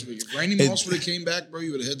almost hit last week. If Randy Moss would have came back, bro,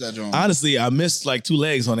 you would have hit that joint. Honestly, I missed like 2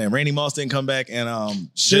 legs on that. Randy Moss didn't come back, and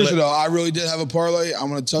Seriously though, I really did have a parlay. I'm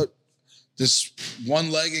gonna touch This one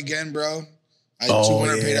leg again, bro. I had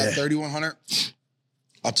 200, paid out 3,100.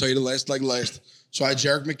 I'll tell you the last leg last. So I had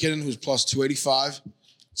Jerick McKinnon, who's plus 285.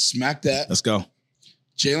 Smack that. Let's go.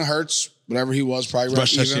 Jalen Hurts, whatever he was, probably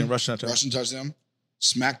Rushing touchdown.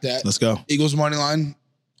 Smack that. Let's go. Eagles money line,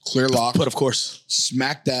 clear lock. But of course.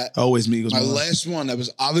 Smack that. Always me. Eagles My money line. last one, that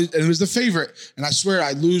was obvious, and it was the favorite. And I swear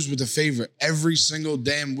I lose with the favorite every single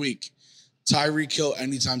damn week. Tyreek Hill,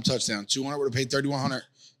 anytime touchdown. 200 would have paid 3,100.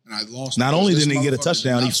 And I lost. Not only didn't he get a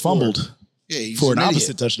touchdown, he fumbled for an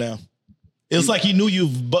opposite touchdown. It was like he knew you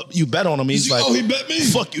bet on him. He's like, oh, he bet me.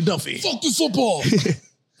 Fuck you, Dunphy. Fuck the football.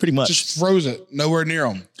 Pretty much. Just froze it. Nowhere near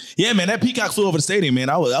him. Yeah, man, that peacock flew over the stadium, man.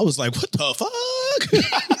 I was like, what the fuck?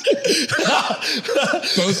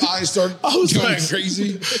 Both eyes started going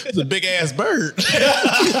crazy. It's a big ass bird.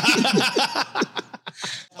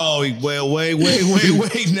 Oh,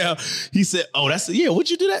 wait. Now he said, "Oh, that's what'd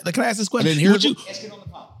you do that? Can I ask this question? I didn't hear it. Let's get on the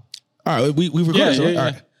pop. All right, we recorded. Yeah. All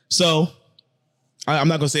right. So I'm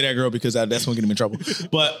not gonna say that girl because that's gonna get him in trouble.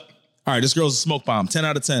 But all right, this girl's a smoke bomb. 10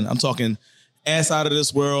 out of 10. I'm talking ass out of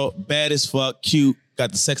this world, bad as fuck, cute,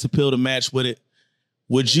 got the sex appeal to match with it.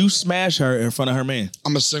 Would you smash her in front of her man?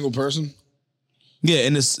 I'm a single person. Yeah,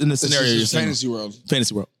 in this scenario, This you're is single. fantasy world.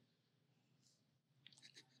 Fantasy world.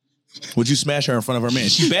 Would you smash her in front of her man?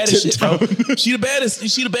 She bad as shit, bro. She the baddest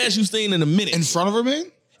you've seen in a minute. In front of her man?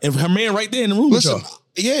 And her man right there in the room with Listen, y'all.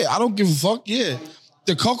 yeah, I don't give a fuck. Yeah.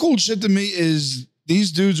 The cuckold shit to me is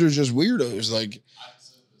these dudes are just weirdos. Like,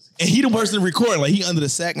 And he the person recording, like he under the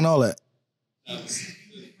sack and all that.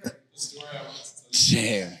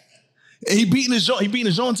 damn. And he beating his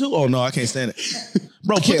joint too? Oh no, I can't stand it.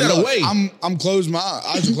 Bro, put that Look, away. I'm closed. My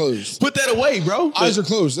eyes are closed. Put that away, bro. Eyes are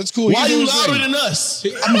closed. That's cool. Why He's you doing his louder thing. than us?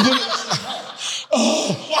 I'm gonna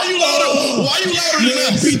Why you louder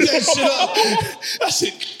than us? beat that shit up. That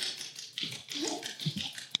shit.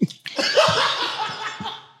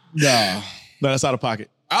 Nah. No, that's out of pocket.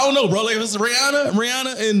 I don't know, bro. Like if it's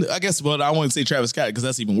Rihanna, and I guess, well, I won't say Travis Scott because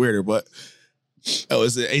that's even weirder. But it's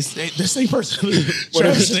the same person.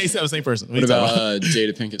 Travis and A$AP, same person. What about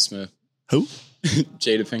Jada Pinkett Smith? Who?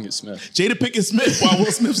 Jada Pinkett Smith. Jada Pinkett Smith while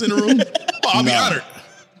Will Smith's in the room. Oh, I'll be honored.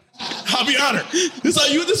 I'll be honored. This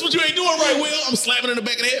is what you ain't doing right, Will. I'm slapping in the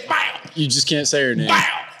back of the head. Bow. You just can't say her name.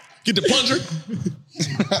 Bow. Get the plunger.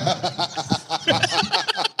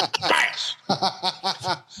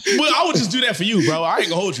 Well, I would just do that for you, bro. I ain't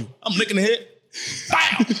gonna hold you. I'm licking the head.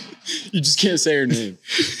 Bow. You just can't say her name.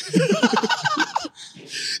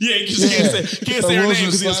 Yeah, you just can't say her name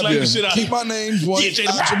because he'll slap the shit out. Keep my name, boy, Yeah,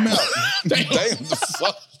 out your mouth. Damn. Damn, the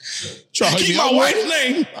fuck. Try Keep my wife's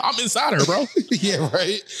name. I'm inside her, bro. Yeah,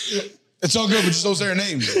 right. It's all good, but just don't say her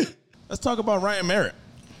name. Let's talk about Ryan Merritt.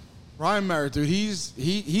 Ryan Merritt, dude, he's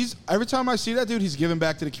every time I see that dude, he's giving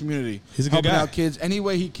back to the community. He's a good helping guy. out kids any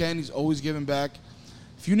way he can. He's always giving back.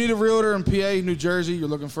 If you need a realtor in PA, New Jersey, you're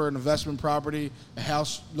looking for an investment property, a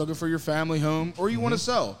house, looking for your family home, or you want to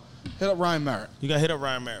sell, hit up Ryan Merritt. You got to hit up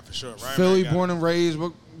Ryan Merritt for sure. Ryan Philly, Merritt born and raised.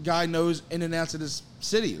 What guy knows in and outs of this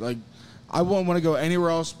city? Like, I wouldn't want to go anywhere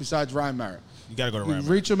else besides Ryan Merritt. You got to go to You Ryan can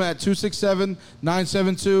Merritt. reach him at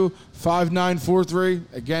 267-972-5943.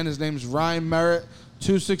 Again, his name is Ryan Merritt,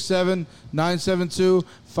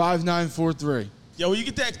 267-972-5943. Yo, where you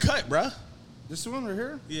get that cut, bro? This one right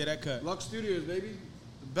here? Yeah, that cut. Lux Studios, baby.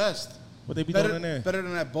 The best. What they be Better, doing in there? better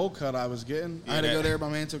than that bowl cut I was getting. Yeah, I had to that- go there. My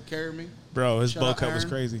man took care of me. Bro, his Shout bowl out cut was Aaron.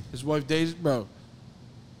 crazy. His wife, Daisy. Bro,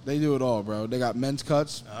 they do it all, bro. They got men's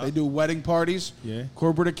cuts. They do wedding parties. Yeah.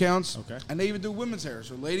 Corporate accounts. Okay. And they even do women's hair.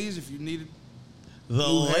 So, ladies, if you need The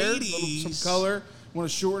new hair, ladies. some color, want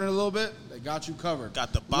to shorten it a little bit, they got you covered.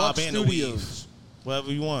 Got the bob Lux and the Studios. weave.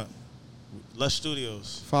 Whatever you want. Lush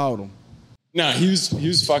Studios. Followed them. No, he was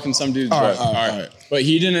fucking some dude's wife. All right. But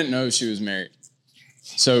he didn't know she was married.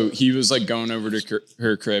 So he was like going over to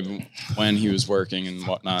her crib when he was working and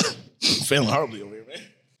whatnot. Failing horribly over here, man.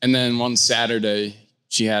 And then one Saturday,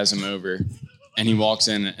 she has him over and he walks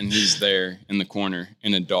in and he's there in the corner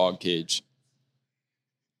in a dog cage.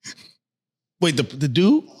 Wait, the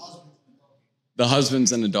dude? The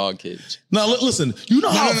husband's in a dog cage. No, listen. You know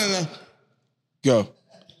how... No. Go.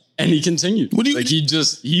 And he continued. What do you- like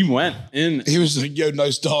he went in. He was like, yo,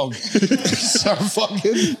 nice dog. Start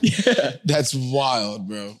fucking. Yeah. That's wild,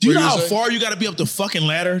 bro. Do you What know how say? far you got to be up the fucking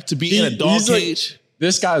ladder to be in a dog He's like- cage?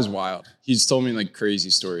 This guy's wild. He's told me like crazy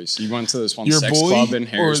stories. He went to this one Your sex boy club in or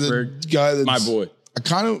the Harrisburg. guy that's My boy. I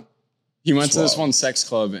kind of. He went to this Swallow. one sex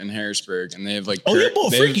club in Harrisburg, and they have like. Oh, that boy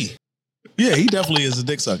they have- freaky. Yeah, he definitely is a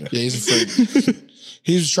dick sucker. Yeah, he's a freak.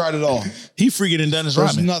 He's tried it all. He freaking and done his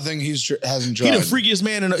There's ramen. nothing hasn't He tried. the freakiest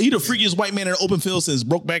man he the freakiest white man in an open field since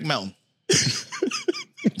Brokeback Mountain.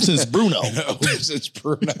 Since Bruno. It's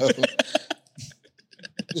Bruno.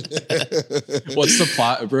 What's the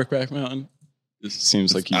plot of Brokeback Mountain? It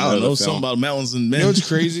seems like you I don't know the something film. about mountains and men. You know what's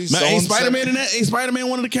crazy? Ain't Spider-Man in that? Ain't Spider-Man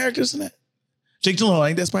one of the characters in that? Jake Gyllenhaal,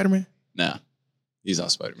 ain't that Spider-Man? Nah, he's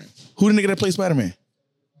not Spider-Man. Who the nigga that plays Spider-Man?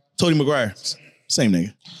 Tobey Maguire. Same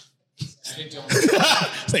nigga.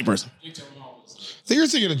 Same person. I think you're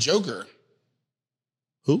thinking of Joker.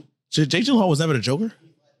 Who? Jake Gyllenhaal was never the Joker?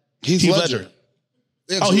 Heath Ledger.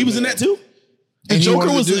 Yeah, Oh, he was in that too? The And he Joker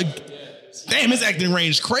wanted was to damn, his acting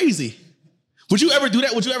range is crazy. Would you ever do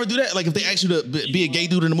that? Would you ever do that? Like if they asked you to be a gay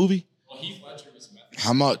dude in a movie?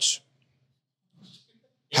 How much?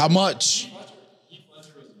 How much?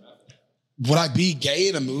 Would I be gay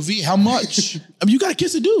in a movie? How much? I mean, you gotta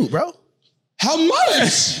kiss a dude, bro. How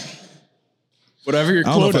much? Whatever your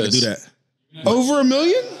I don't know if quota I could is. do that. Over $1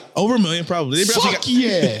 million? Over $1 million, probably. They Fuck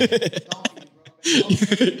yeah.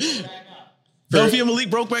 Dunphy and Malik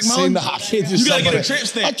Brokeback Mountain. I can't do You gotta get a somebody- tramp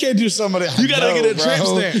stamp. I can't do somebody I You gotta know, get a tramp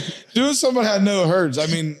bro. stamp. Doing somebody I know hurts. I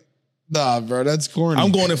mean, nah, bro, that's corny.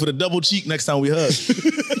 I'm going in for the double cheek next time we hug.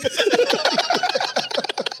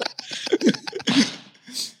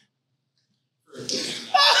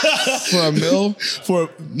 for $1 million.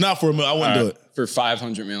 Not for $1 million. I wouldn't do it. For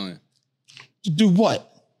 $500 million. Do what?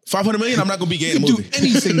 $500 million. I'm not gonna be gay in a Do movie.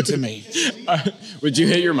 anything to me. Would you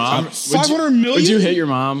hit your mom? $500 million? Would you hit your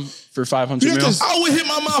mom for $500 You have million? to- I would hit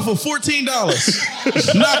my mom for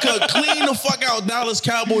 $14. Knock her clean the fuck out. Dallas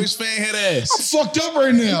Cowboys fan head ass. I'm fucked up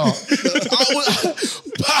right now. I'm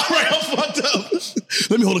fucked up.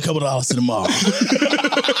 Let me hold a couple of dollars to tomorrow.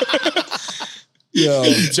 Yo.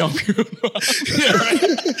 Jump your Yeah, right.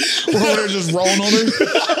 We're just rolling on her.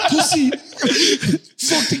 Pussy.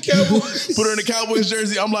 Fuck the Cowboys. Put her in a Cowboys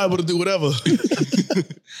jersey. I'm liable to do whatever.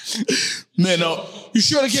 Man, no. You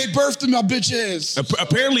should have gave birth to my bitch ass.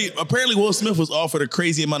 Apparently, Will Smith was offered a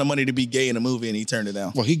crazy amount of money to be gay in a movie, and he turned it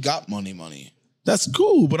down. Well, he got money. That's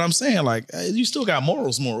cool, but I'm saying, like, you still got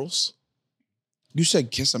morals. You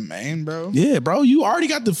said kiss a man, bro? Yeah, bro. You already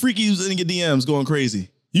got the freakies in your DMs going crazy.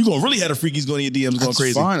 You gonna really have the freakies going in your DMs going That's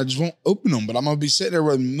crazy. fine. I just won't open them, but I'm gonna be sitting there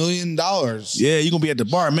with $1 million. Yeah, you gonna be at the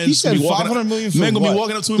bar. Man, He just gonna said be walking $500 million for man gonna what? be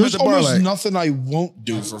walking up to him There's at the bar almost like, nothing I won't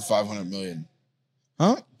do for $500 million.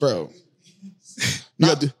 Huh? Bro. you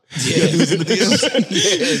gotta do this in the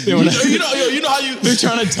DMs. You know how you They're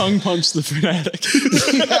trying to tongue punch the fanatic.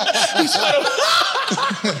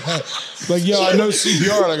 Like, yo, I know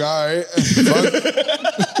CPR. Like, all right.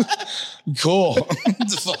 Cool. What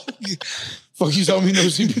the fuck you telling me no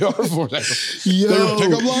CPR for that? Yo.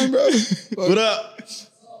 Pickup line, bro? What up?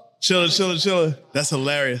 Chilla. That's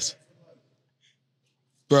hilarious.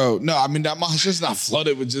 Bro, no, I mean, that mosque just not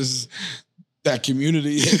flooded with just that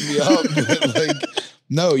community hitting me up. But like,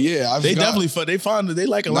 no, yeah. They definitely they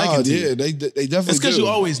like a liking to you. yeah, they definitely It's because do.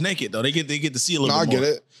 you're always naked though. They get to see a little No, I bit get more.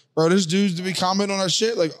 it. Bro, there's dudes to be commenting on our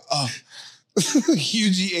shit like,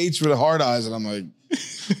 huge EH for the hard eyes. And I'm like,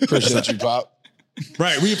 appreciate you, Pop.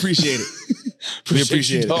 Right, we appreciate it. We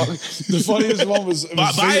appreciate Dog. it. The funniest one was,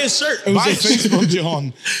 Buy his shirt. It was Buy a his shirt. Facebook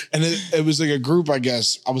John, and it was like a group. I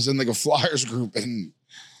guess I was in like a flyers group, and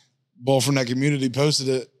Bull from that community posted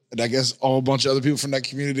it, and I guess a bunch of other people from that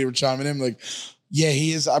community were chiming in like, "Yeah,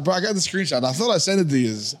 he is." I got the screenshot. I thought I sent it to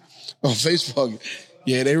you on Facebook.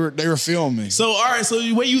 Yeah, they were feeling me. So all right, so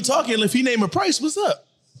the way you talking, if he name a price, what's up?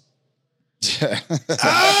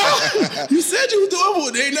 You said you was doing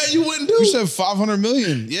what? Ain't nothing you wouldn't do. You said 500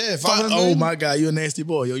 million. Yeah, 500 Oh million. my God, you a nasty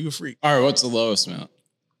boy. Yo, you a freak. All right, what's the lowest amount?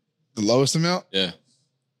 The lowest amount Yeah.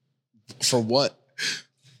 for what?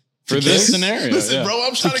 For this scenario. Listen, yeah. bro,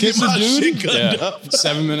 I'm trying to kiss get a my dude? shit gunned Yeah. up.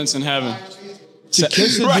 7 minutes in heaven.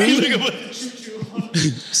 Kiss a Right, dude? look at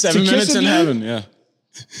 7 kiss minutes a in dude? heaven, yeah.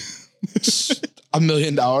 $1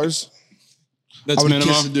 million. I That's would minimum.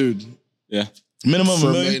 kiss a dude Yeah. minimum for $1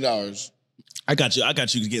 $1 million. million. I got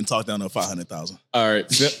you getting talked down to 500,000. All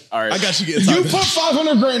right. All right. I got you getting You talked put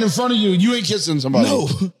 500 grand in front of you, you ain't kissing somebody. No.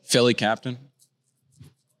 Philly captain.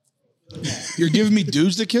 You're giving me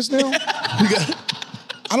dudes to kiss now? You got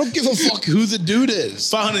I don't give a fuck who the dude is.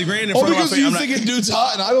 500 grand in Oh, front of my because face. you I'm not, think a dude's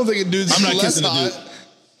hot and I don't think a dude's I'm not less kissing a hot.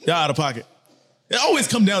 dude. Y'all out of pocket. It always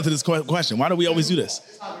come down to this question. Why do we always do this?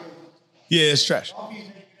 Yeah, it's trash.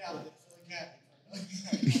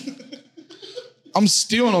 I'm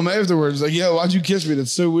stealing them afterwards. Like, yo, why'd you kiss me?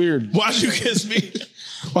 That's so weird. Why'd you kiss me?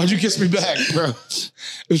 Why'd you kiss me back, bro? It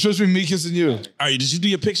was supposed to be me kissing you. All right, did you do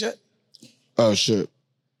your picks yet? Oh, shit.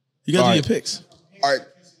 You gotta All do right. your picks. All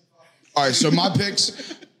right, so my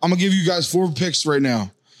picks, I'm going to give you guys 4 picks right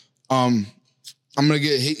now. I'm going to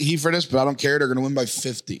get heat for this, but I don't care. They're going to win by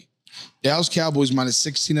 50. Dallas Cowboys minus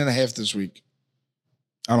 16.5 this week.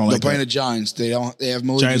 I don't They're like playing that. the Giants. They have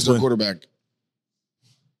Malik Giants as their win. quarterback.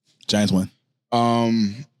 Giants win.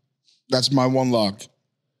 That's my one lock.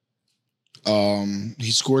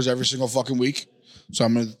 He scores every single fucking week, so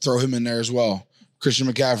I'm going to throw him in there as well. Christian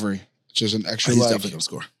McCaffrey, which is an extra He's leg. definitely going to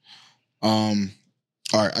score. All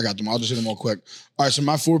right, I got them. I'll just hit them all quick. All right, so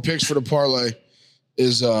my 4 picks for the parlay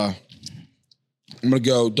is I'm going to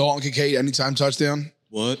go Dalton Kincaid anytime touchdown.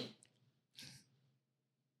 What?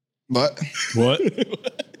 What? What?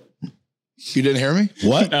 You didn't hear me?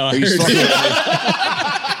 What? No, I Are you heard fucking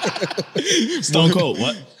with me? Stone Cold.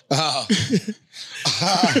 What? I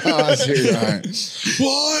see. All right.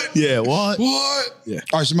 What? Yeah, what? What? Yeah.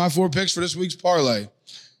 All right, so my 4 picks for this week's parlay.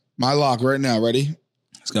 My lock right now. Ready?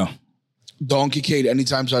 Let's go. Dalton Kincaid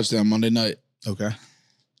anytime touchdown Monday night. Okay.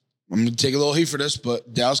 I'm going to take a little heat for this,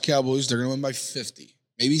 but Dallas Cowboys, they're going to win by 50,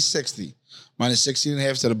 maybe 60. Minus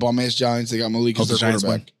 16.5 to the bum-ass Giants. They got Malik as their Giants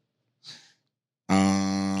quarterback.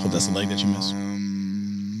 So that's the leg that you missed.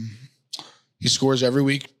 He scores every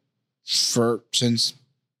week since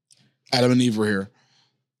Adam and Eve were here.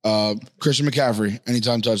 Christian McCaffrey,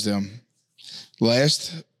 anytime touchdown.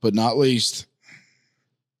 Last but not least,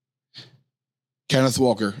 Kenneth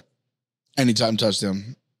Walker, anytime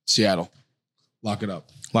touchdown. Seattle. Lock it up.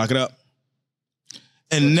 Lock it up.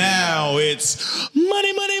 And now it's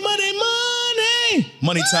money, money, money, money.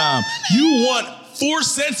 Money time. You want 4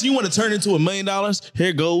 cents? You want to turn into $1 million?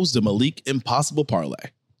 Here goes the Malik Impossible Parlay.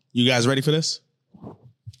 You guys ready for this?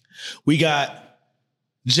 We got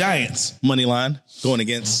Giants money line going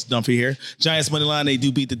against Dunphy here. Giants money line, they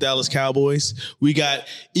do beat the Dallas Cowboys. We got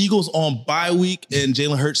Eagles on bye week, and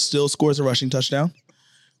Jalen Hurts still scores a rushing touchdown.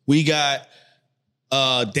 We got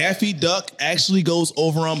Daffy Duck actually goes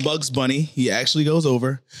over on Bugs Bunny. He actually goes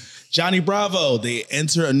over. Johnny Bravo, they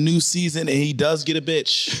enter a new season, and he does get a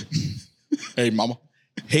bitch. Hey, mama.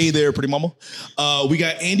 Hey there, pretty mama. We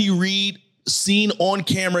got Andy Reid seen on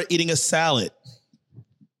camera eating a salad.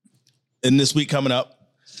 And this week coming up.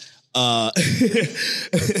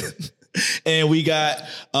 And we got,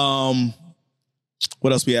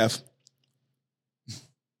 what else we have?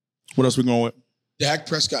 What else we going with? Dak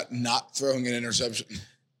Prescott not throwing an interception.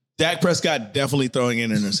 Dak Prescott definitely throwing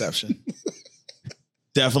an interception.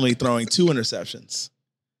 Definitely throwing 2 interceptions.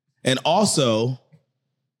 And also,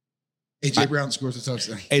 A.J. Brown scores a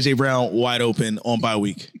touchdown. A.J. Brown wide open on bye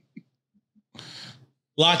week.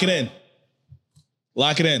 Lock it in.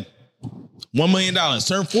 Lock it in. $1 million.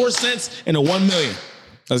 Turn 4 cents into $1 million.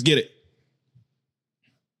 Let's get it.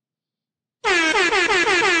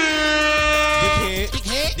 Dickhead.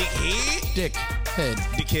 Dickhead. Dickhead. Head.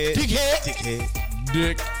 Dickhead. Dickhead. Dickhead.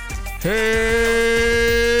 Dick.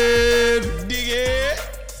 Head. Dickhead.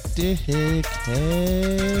 Dickhead.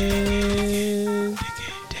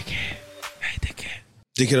 Dickhead. Hey, dickhead.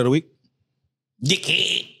 Dickhead of the week?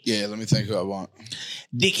 Dickhead. Yeah, let me think who I want.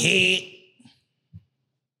 Dickhead.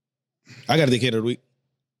 I got a dickhead of the week.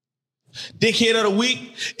 Dickhead of the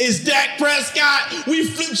week is Dak Prescott. We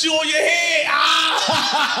flipped you on your head.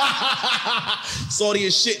 Ah! Salty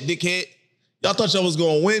as shit, dickhead. Y'all thought y'all was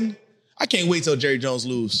going to win? I can't wait till Jerry Jones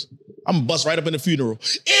lose. I'm going to bust right up in the funeral.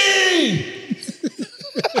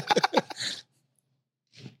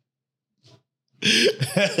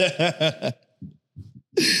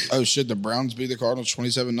 Oh, shit. The Browns beat the Cardinals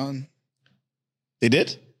 27-9. They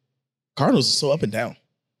did? Cardinals are so up and down.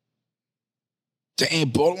 Damn,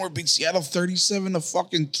 Baltimore beat Seattle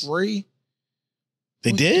 37-3.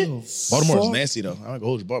 They did? Baltimore's fuck? nasty, though. I'm not gonna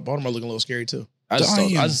hold you. Baltimore looking a little scary, too. I Damn.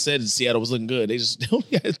 just said Seattle was looking good. They only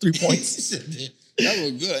had 3 points. That looked good. I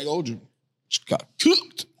ain't gonna hold you. Just got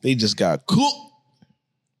cooked. They just got cooked.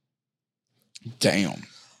 Damn.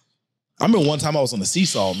 I remember one time I was on the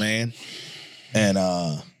seesaw, man. And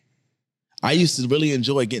I used to really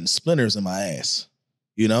enjoy getting splinters in my ass.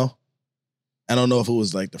 You know? I don't know if it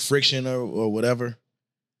was like the friction or whatever.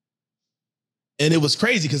 And it was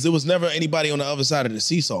crazy because there was never anybody on the other side of the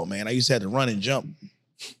seesaw, man. I used to have to run and jump.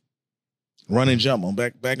 Run and jump on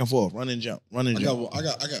back and forth. Run and jump. Run and jump. I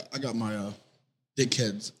got my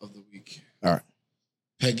dickheads of the week. All right.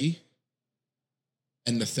 Peggy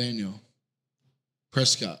and Nathaniel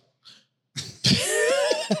Prescott.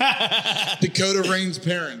 Dakota Rain's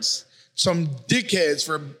parents. Some dickheads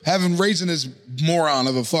for raising this moron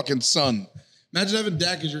of a fucking son. Imagine having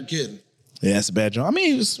Dak as your kid. Yeah, that's a bad job. I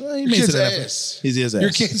mean, he made kid's it ass. He's his ass.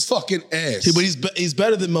 Your kid's fucking ass. See, but he's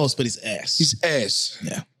better than most, but he's ass. He's ass.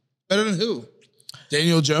 Yeah. Better than who?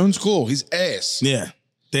 Daniel Jones? Cool. He's ass. Yeah.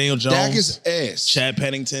 Daniel Jones. Dak is ass. Chad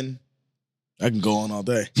Pennington. I can go on all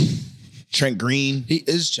day. Trent Green. He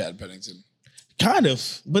is Chad Pennington. Kind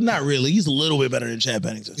of, but not really. He's a little bit better than Chad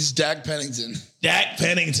Pennington. He's Dak Pennington. Dak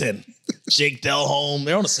Pennington. Jake Delhomme.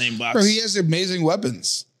 They're on the same box. Bro, he has amazing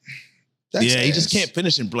weapons. That's he ass. just can't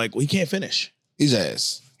finish in Blake. He can't finish. He's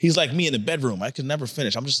ass. He's like me in the bedroom. I could never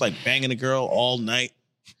finish. I'm just like banging a girl all night.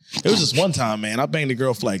 It was just one time, man. I banged a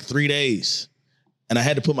girl for like 3 days, and I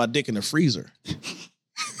had to put my dick in the freezer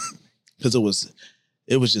because it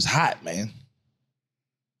was just hot, man.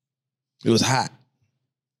 It was hot.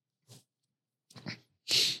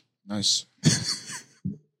 Nice.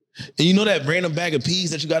 And you know that random bag of peas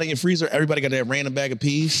that you got in your freezer? Everybody got that random bag of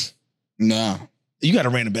peas? No. You got a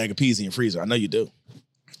random bag of peas in your freezer. I know you do.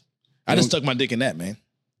 I just stuck my dick in that, man.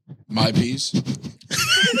 My peas?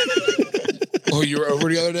 Oh, you were over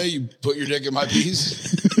the other day? You put your dick in my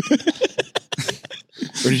peas?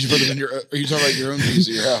 Or did you put them in your... Are you talking about your own peas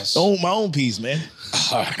at your house? Oh, my own peas, man.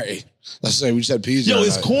 All right. Let's say we just had peas. Yo,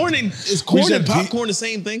 is corn and popcorn the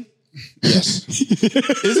same thing? Yes.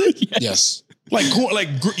 Is it? Yes. Like corn,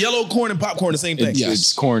 yellow corn and popcorn the same thing? Yes.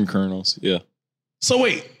 It's corn kernels. Yeah. So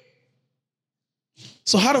wait.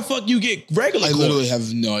 So how the fuck you get regular corn? I literally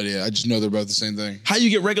have no idea. I just know they're both the same thing. How you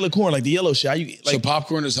get regular corn, like the yellow shit? How you get, So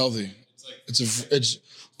popcorn is healthy. It's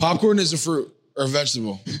popcorn is a fruit or a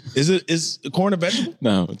vegetable. Is corn a vegetable?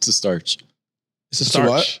 No, it's a starch. It's a starch.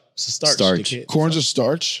 what? It's a starch. Starch. dickhead. Corn's a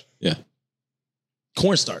starch. Yeah.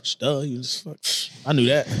 Cornstarch. Duh. You just fuck. I knew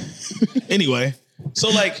that. Anyway, so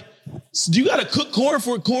do you gotta cook corn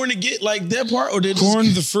for corn to get like that part, or did Corn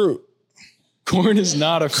the fruit. Corn is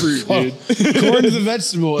not a fruit, dude. Corn is a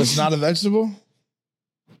vegetable. It's not a vegetable?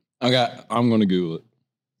 I'm going to Google it.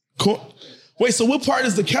 corn? Wait, so what part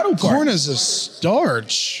is the kettle part? Corn is a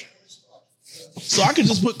starch. So I could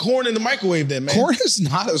just put corn in the microwave then, man. Corn is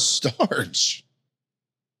not a starch.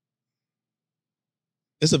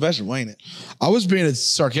 It's a vegetable, ain't it? I was being a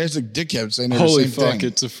sarcastic dickhead saying they're Holy the same fuck, thing.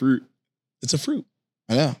 it's a fruit. It's a fruit.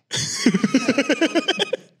 I know.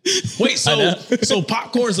 Wait, so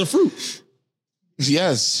popcorn is a fruit.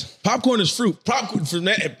 Yes. Popcorn is fruit.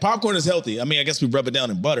 Popcorn is healthy. I mean, I guess we rub it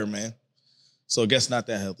down in butter, man. So I guess not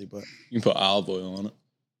that healthy, but You can put olive oil on it.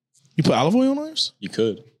 you put olive oil on yours? You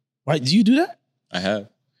could. Why do you do that? I have.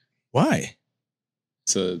 Why?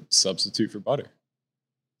 It's a substitute for butter.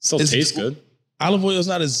 Still It's- tastes good. Olive oil is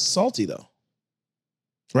not as salty though,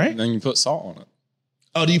 right? And then you put salt on it.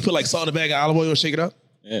 Oh, do you put like salt in a bag of olive oil and shake it up?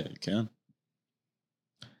 Yeah, you can.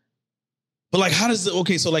 But like, how does it?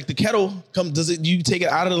 Okay, so like the kettle come? Does it? You take it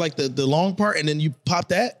out of like the long part and then you pop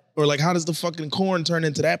that, or like how does the fucking corn turn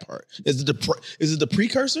into that part? Is it the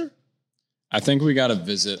precursor? I think we got to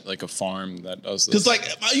visit like a farm that does this. Because like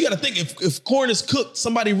you got to think if corn is cooked,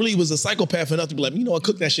 somebody really was a psychopath enough to be like, you know what,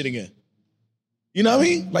 cook that shit again. You know what I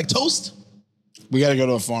mean? Like toast. We got to go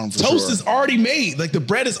to a farm for Toast sure. is already made. Like the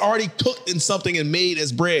bread is already cooked in something and made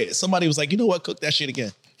as bread. Somebody was like, you know what, cook that shit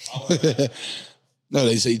again. No,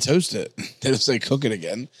 they say toast it. They don't say cook it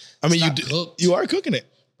again. I mean, not cooked. you are cooking it.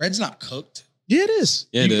 Bread's not cooked. Yeah, it is.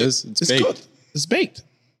 Yeah, it is. It's baked. cooked. It's baked.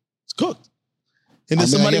 It's cooked. And then I mean,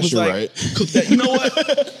 somebody I guess was you're like, right. cook that. You know what?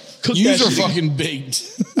 Cook You that are shit again. fucking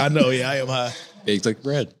baked. I know, yeah, I am high. Baked like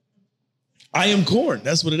bread. I am corn.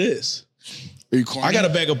 That's what it is. Are you corny? I got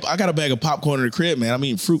a bag of popcorn in the crib, man. I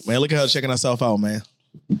mean fruit, man. Look at her checking herself out, man.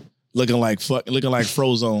 Looking like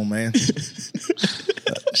Frozone, man.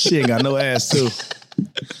 She ain't got no ass too.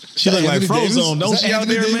 She look like Anthony Davis? Frozone, don't Is that she out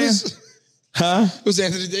Anthony there, Davis? man? Huh? It was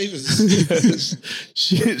Anthony Davis.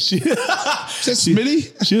 She Is that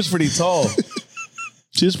Smitty? she was pretty tall.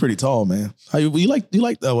 She was pretty tall, man. How you like?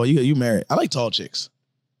 Oh, well, you married. I like tall chicks.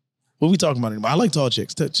 What are we talking about anymore? I like tall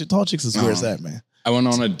chicks. Tall chicks is where it's at, man. I went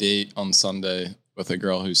on a date on Sunday with a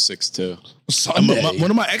girl who's 6'2" Sunday.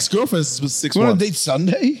 One of my ex-girlfriends was 6'1". You want to date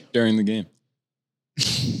Sunday? during the game.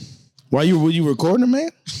 Were you recording, man?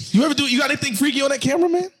 You got anything freaky on that camera,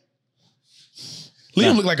 man?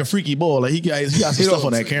 Liam look like a freaky boy. Like he got some stuff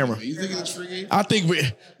on that camera. You think it's freaky? I think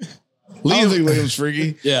I don't think Liam's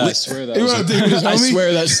freaky. Yeah, I swear that You was wanna date with his I homie?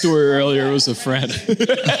 swear that story earlier was a friend. yeah,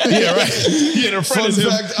 right. Yeah, the friend Fun is him.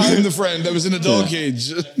 fact, I'm the friend that was in a dog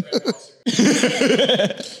cage.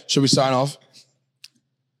 Should we sign off?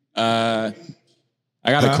 I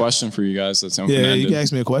got a question for you guys that's Yeah, open-ended. you can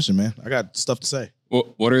ask me a question, man. I got stuff to say.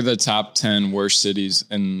 What are the top 10 worst cities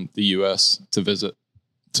in the U.S. to visit?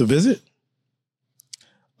 To visit?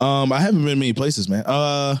 I haven't been many places, man.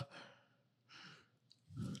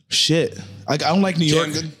 Shit. I don't like New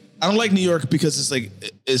York. Camden? I don't like New York because it's like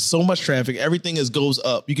it's so much traffic. Everything goes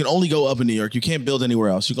up. You can only go up in New York. You can't build anywhere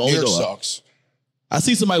else. You can New only York go up. sucks. I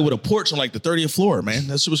see somebody with a porch on like the 30th floor, man.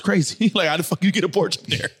 That shit was crazy. Like, how the fuck you get a porch up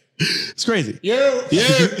there? It's crazy. Yeah.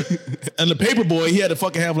 And the paper boy, he had to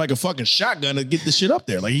fucking have like a fucking shotgun to get the shit up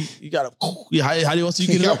there. Like, he got to, how else do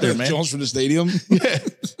you get it up there, man? Jones from the stadium.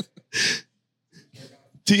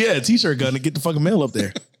 Yeah, a t-shirt gun to get the fucking mail up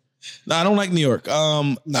there. No, I don't like New York. I've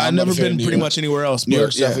I'm not never a fan been of New pretty York. much anywhere else. New but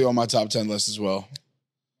York's yeah. definitely on my top 10 list as well.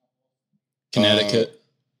 Connecticut.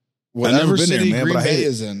 Whatever never been there, city man, Green but I hate Bay it.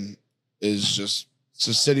 is in is just it's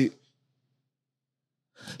a city.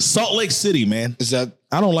 Salt Lake City, man. Is that?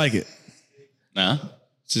 I don't like it. Nah.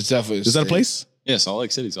 It's definitely. Is that a place? Yeah, Salt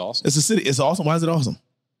Lake City's awesome. It's a city. It's awesome. Why is it awesome?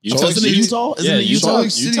 Salt Lake Isn't it City? Utah? Isn't Yeah, it Utah? Salt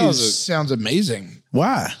Lake City Utah's sounds amazing.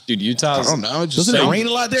 Why? Dude, Utah's. I don't know. It just Doesn't it sounds- rain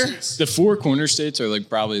a lot there? The four corner states are like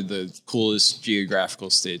probably the coolest geographical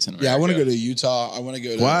states in America. Yeah, I want to go to Utah. I want to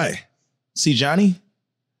go to Why? See Johnny?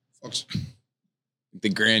 The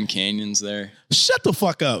Grand Canyon's there. Shut the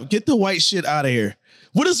fuck up. Get the white shit out of here.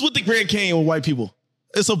 What is with the Grand Canyon with white people?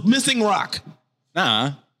 It's a missing rock.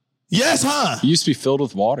 Nah. Yes, huh? It used to be filled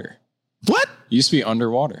with water. What? It used to be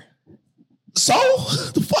underwater. So?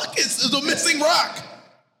 The fuck is a missing rock?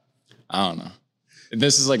 I don't know.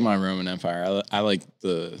 This is like my Roman Empire. I like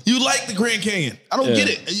the. You like the Grand Canyon. I don't get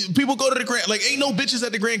it. People go to the Grand, like, ain't no bitches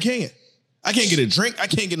at the Grand Canyon. I can't get a drink. I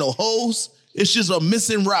can't get no hoes. It's just a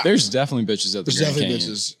missing rock. There's definitely bitches at the There's Grand definitely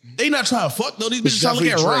Canyon. bitches. They not trying to fuck, though. These There's bitches trying to look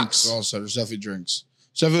definitely at drinks. rocks. Also, there's definitely drinks.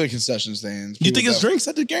 There's definitely concession stands. You think People it's drinks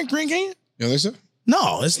at the Grand Canyon? You think so?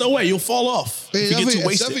 No, there's no way. You'll fall off if you get too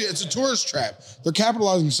wasted. It's a tourist trap. They're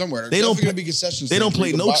capitalizing somewhere. They don't going to be concession They stands don't where play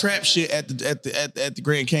you can no buy- trap shit at the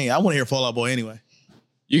Grand Canyon. I want to hear Fall Out Boy anyway.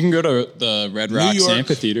 You can go to the Red Rocks York.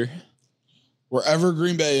 Amphitheater. Wherever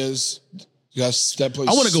Green Bay is, that place.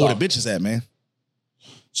 I want to go where sucks. the bitches at, man.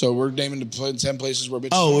 So we're naming the 10 places where bitches.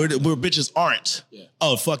 Oh, are. where bitches aren't. Yeah.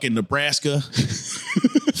 Oh, fucking Nebraska.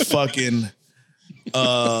 Fucking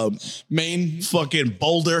Maine. fucking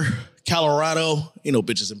Boulder, Colorado. Ain't no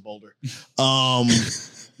bitches in Boulder.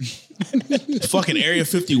 Fucking Area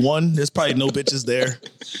 51. There's probably no bitches there.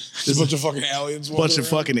 There's a bunch of fucking aliens. Bunch of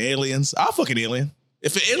fucking aliens. I'll fucking alien.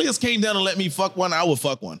 If the aliens came down and let me fuck one, I would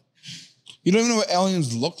fuck one. You don't even know what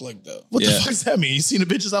aliens look like, though. What the Yeah. fuck does that mean? You seen the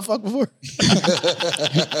bitches I fucked before?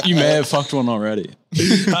 You may have fucked one already.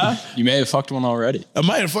 Huh? You may have fucked one already. I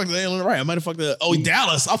might have fucked the alien, right? I might have fucked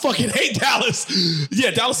Dallas. I fucking hate Dallas. Yeah,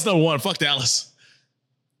 Dallas is number one. Fuck Dallas.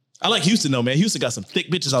 I like Houston though, man. Houston got some thick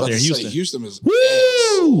bitches out there in Houston. Houston is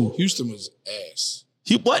Woo! ass. Houston was ass.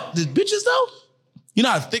 What? The bitches though? You know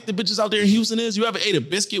how thick the bitches out there in Houston is? You ever ate a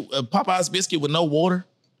biscuit, a Popeye's biscuit with no water?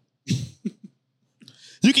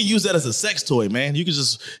 You can use that as a sex toy, man. You can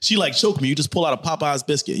just, she like choke me. You just pull out a Popeye's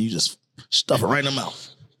biscuit and you just stuff it right in the mouth.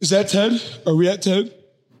 Is that 10? Are we at 10?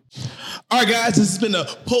 All right, guys, this has been the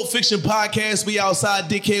Pulp Fiction podcast. We outside,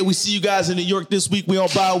 dickhead. We see you guys in New York this week. We on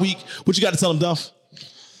bye week. What you got to tell them, Dunph?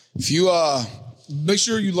 If you make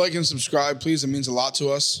sure you like and subscribe, please. It means a lot to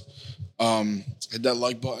us. Hit that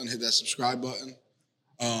like button, hit that subscribe button.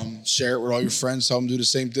 Share it with all your friends. Tell them to do the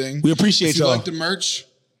same thing. We appreciate if you y'all. like the merch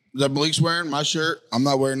that Malik's wearing, my shirt. I'm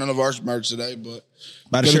not wearing none of our merch today, but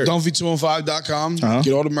Buy the go shirt. to Dunphy215.com.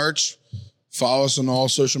 Get all the merch. Follow us on all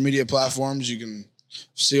social media platforms. You can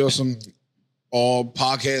see us on all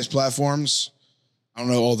podcast platforms. I don't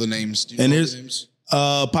know all the names. Do you And know all there's the names?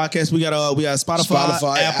 Podcast. We got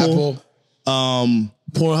Spotify, Apple,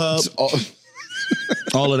 Pornhub,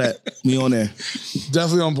 all of that. We on there.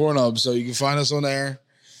 Definitely on Pornhub, so you can find us on there.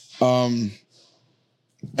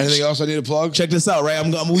 Anything else I need to plug? Check this out, right?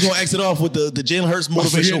 We're gonna exit off with the Jalen Hurts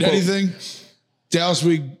motivational quote. Anything? Dallas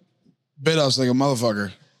Week bit us like a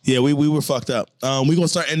motherfucker. Yeah, we were fucked up. We're gonna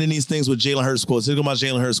start ending these things with Jalen Hurts quotes. Here go my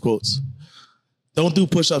Jalen Hurts quotes. Don't do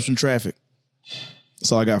push-ups in traffic.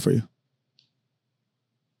 That's all I got for you.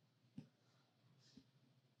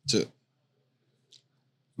 That's it.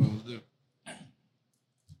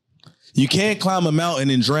 You can't climb a mountain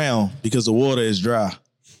and drown because the water is dry.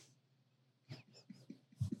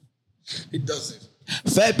 He does it.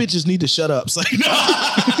 Fat bitches need to shut up. It's like, no.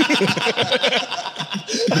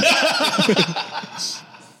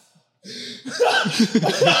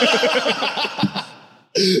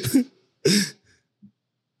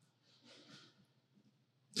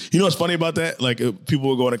 You know what's funny about that? Like, people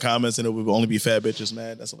will go in the comments and it would only be fat bitches,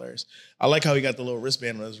 man. That's hilarious. I like how he got the little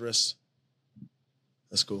wristband on his wrist.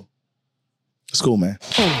 That's cool. That's cool, man.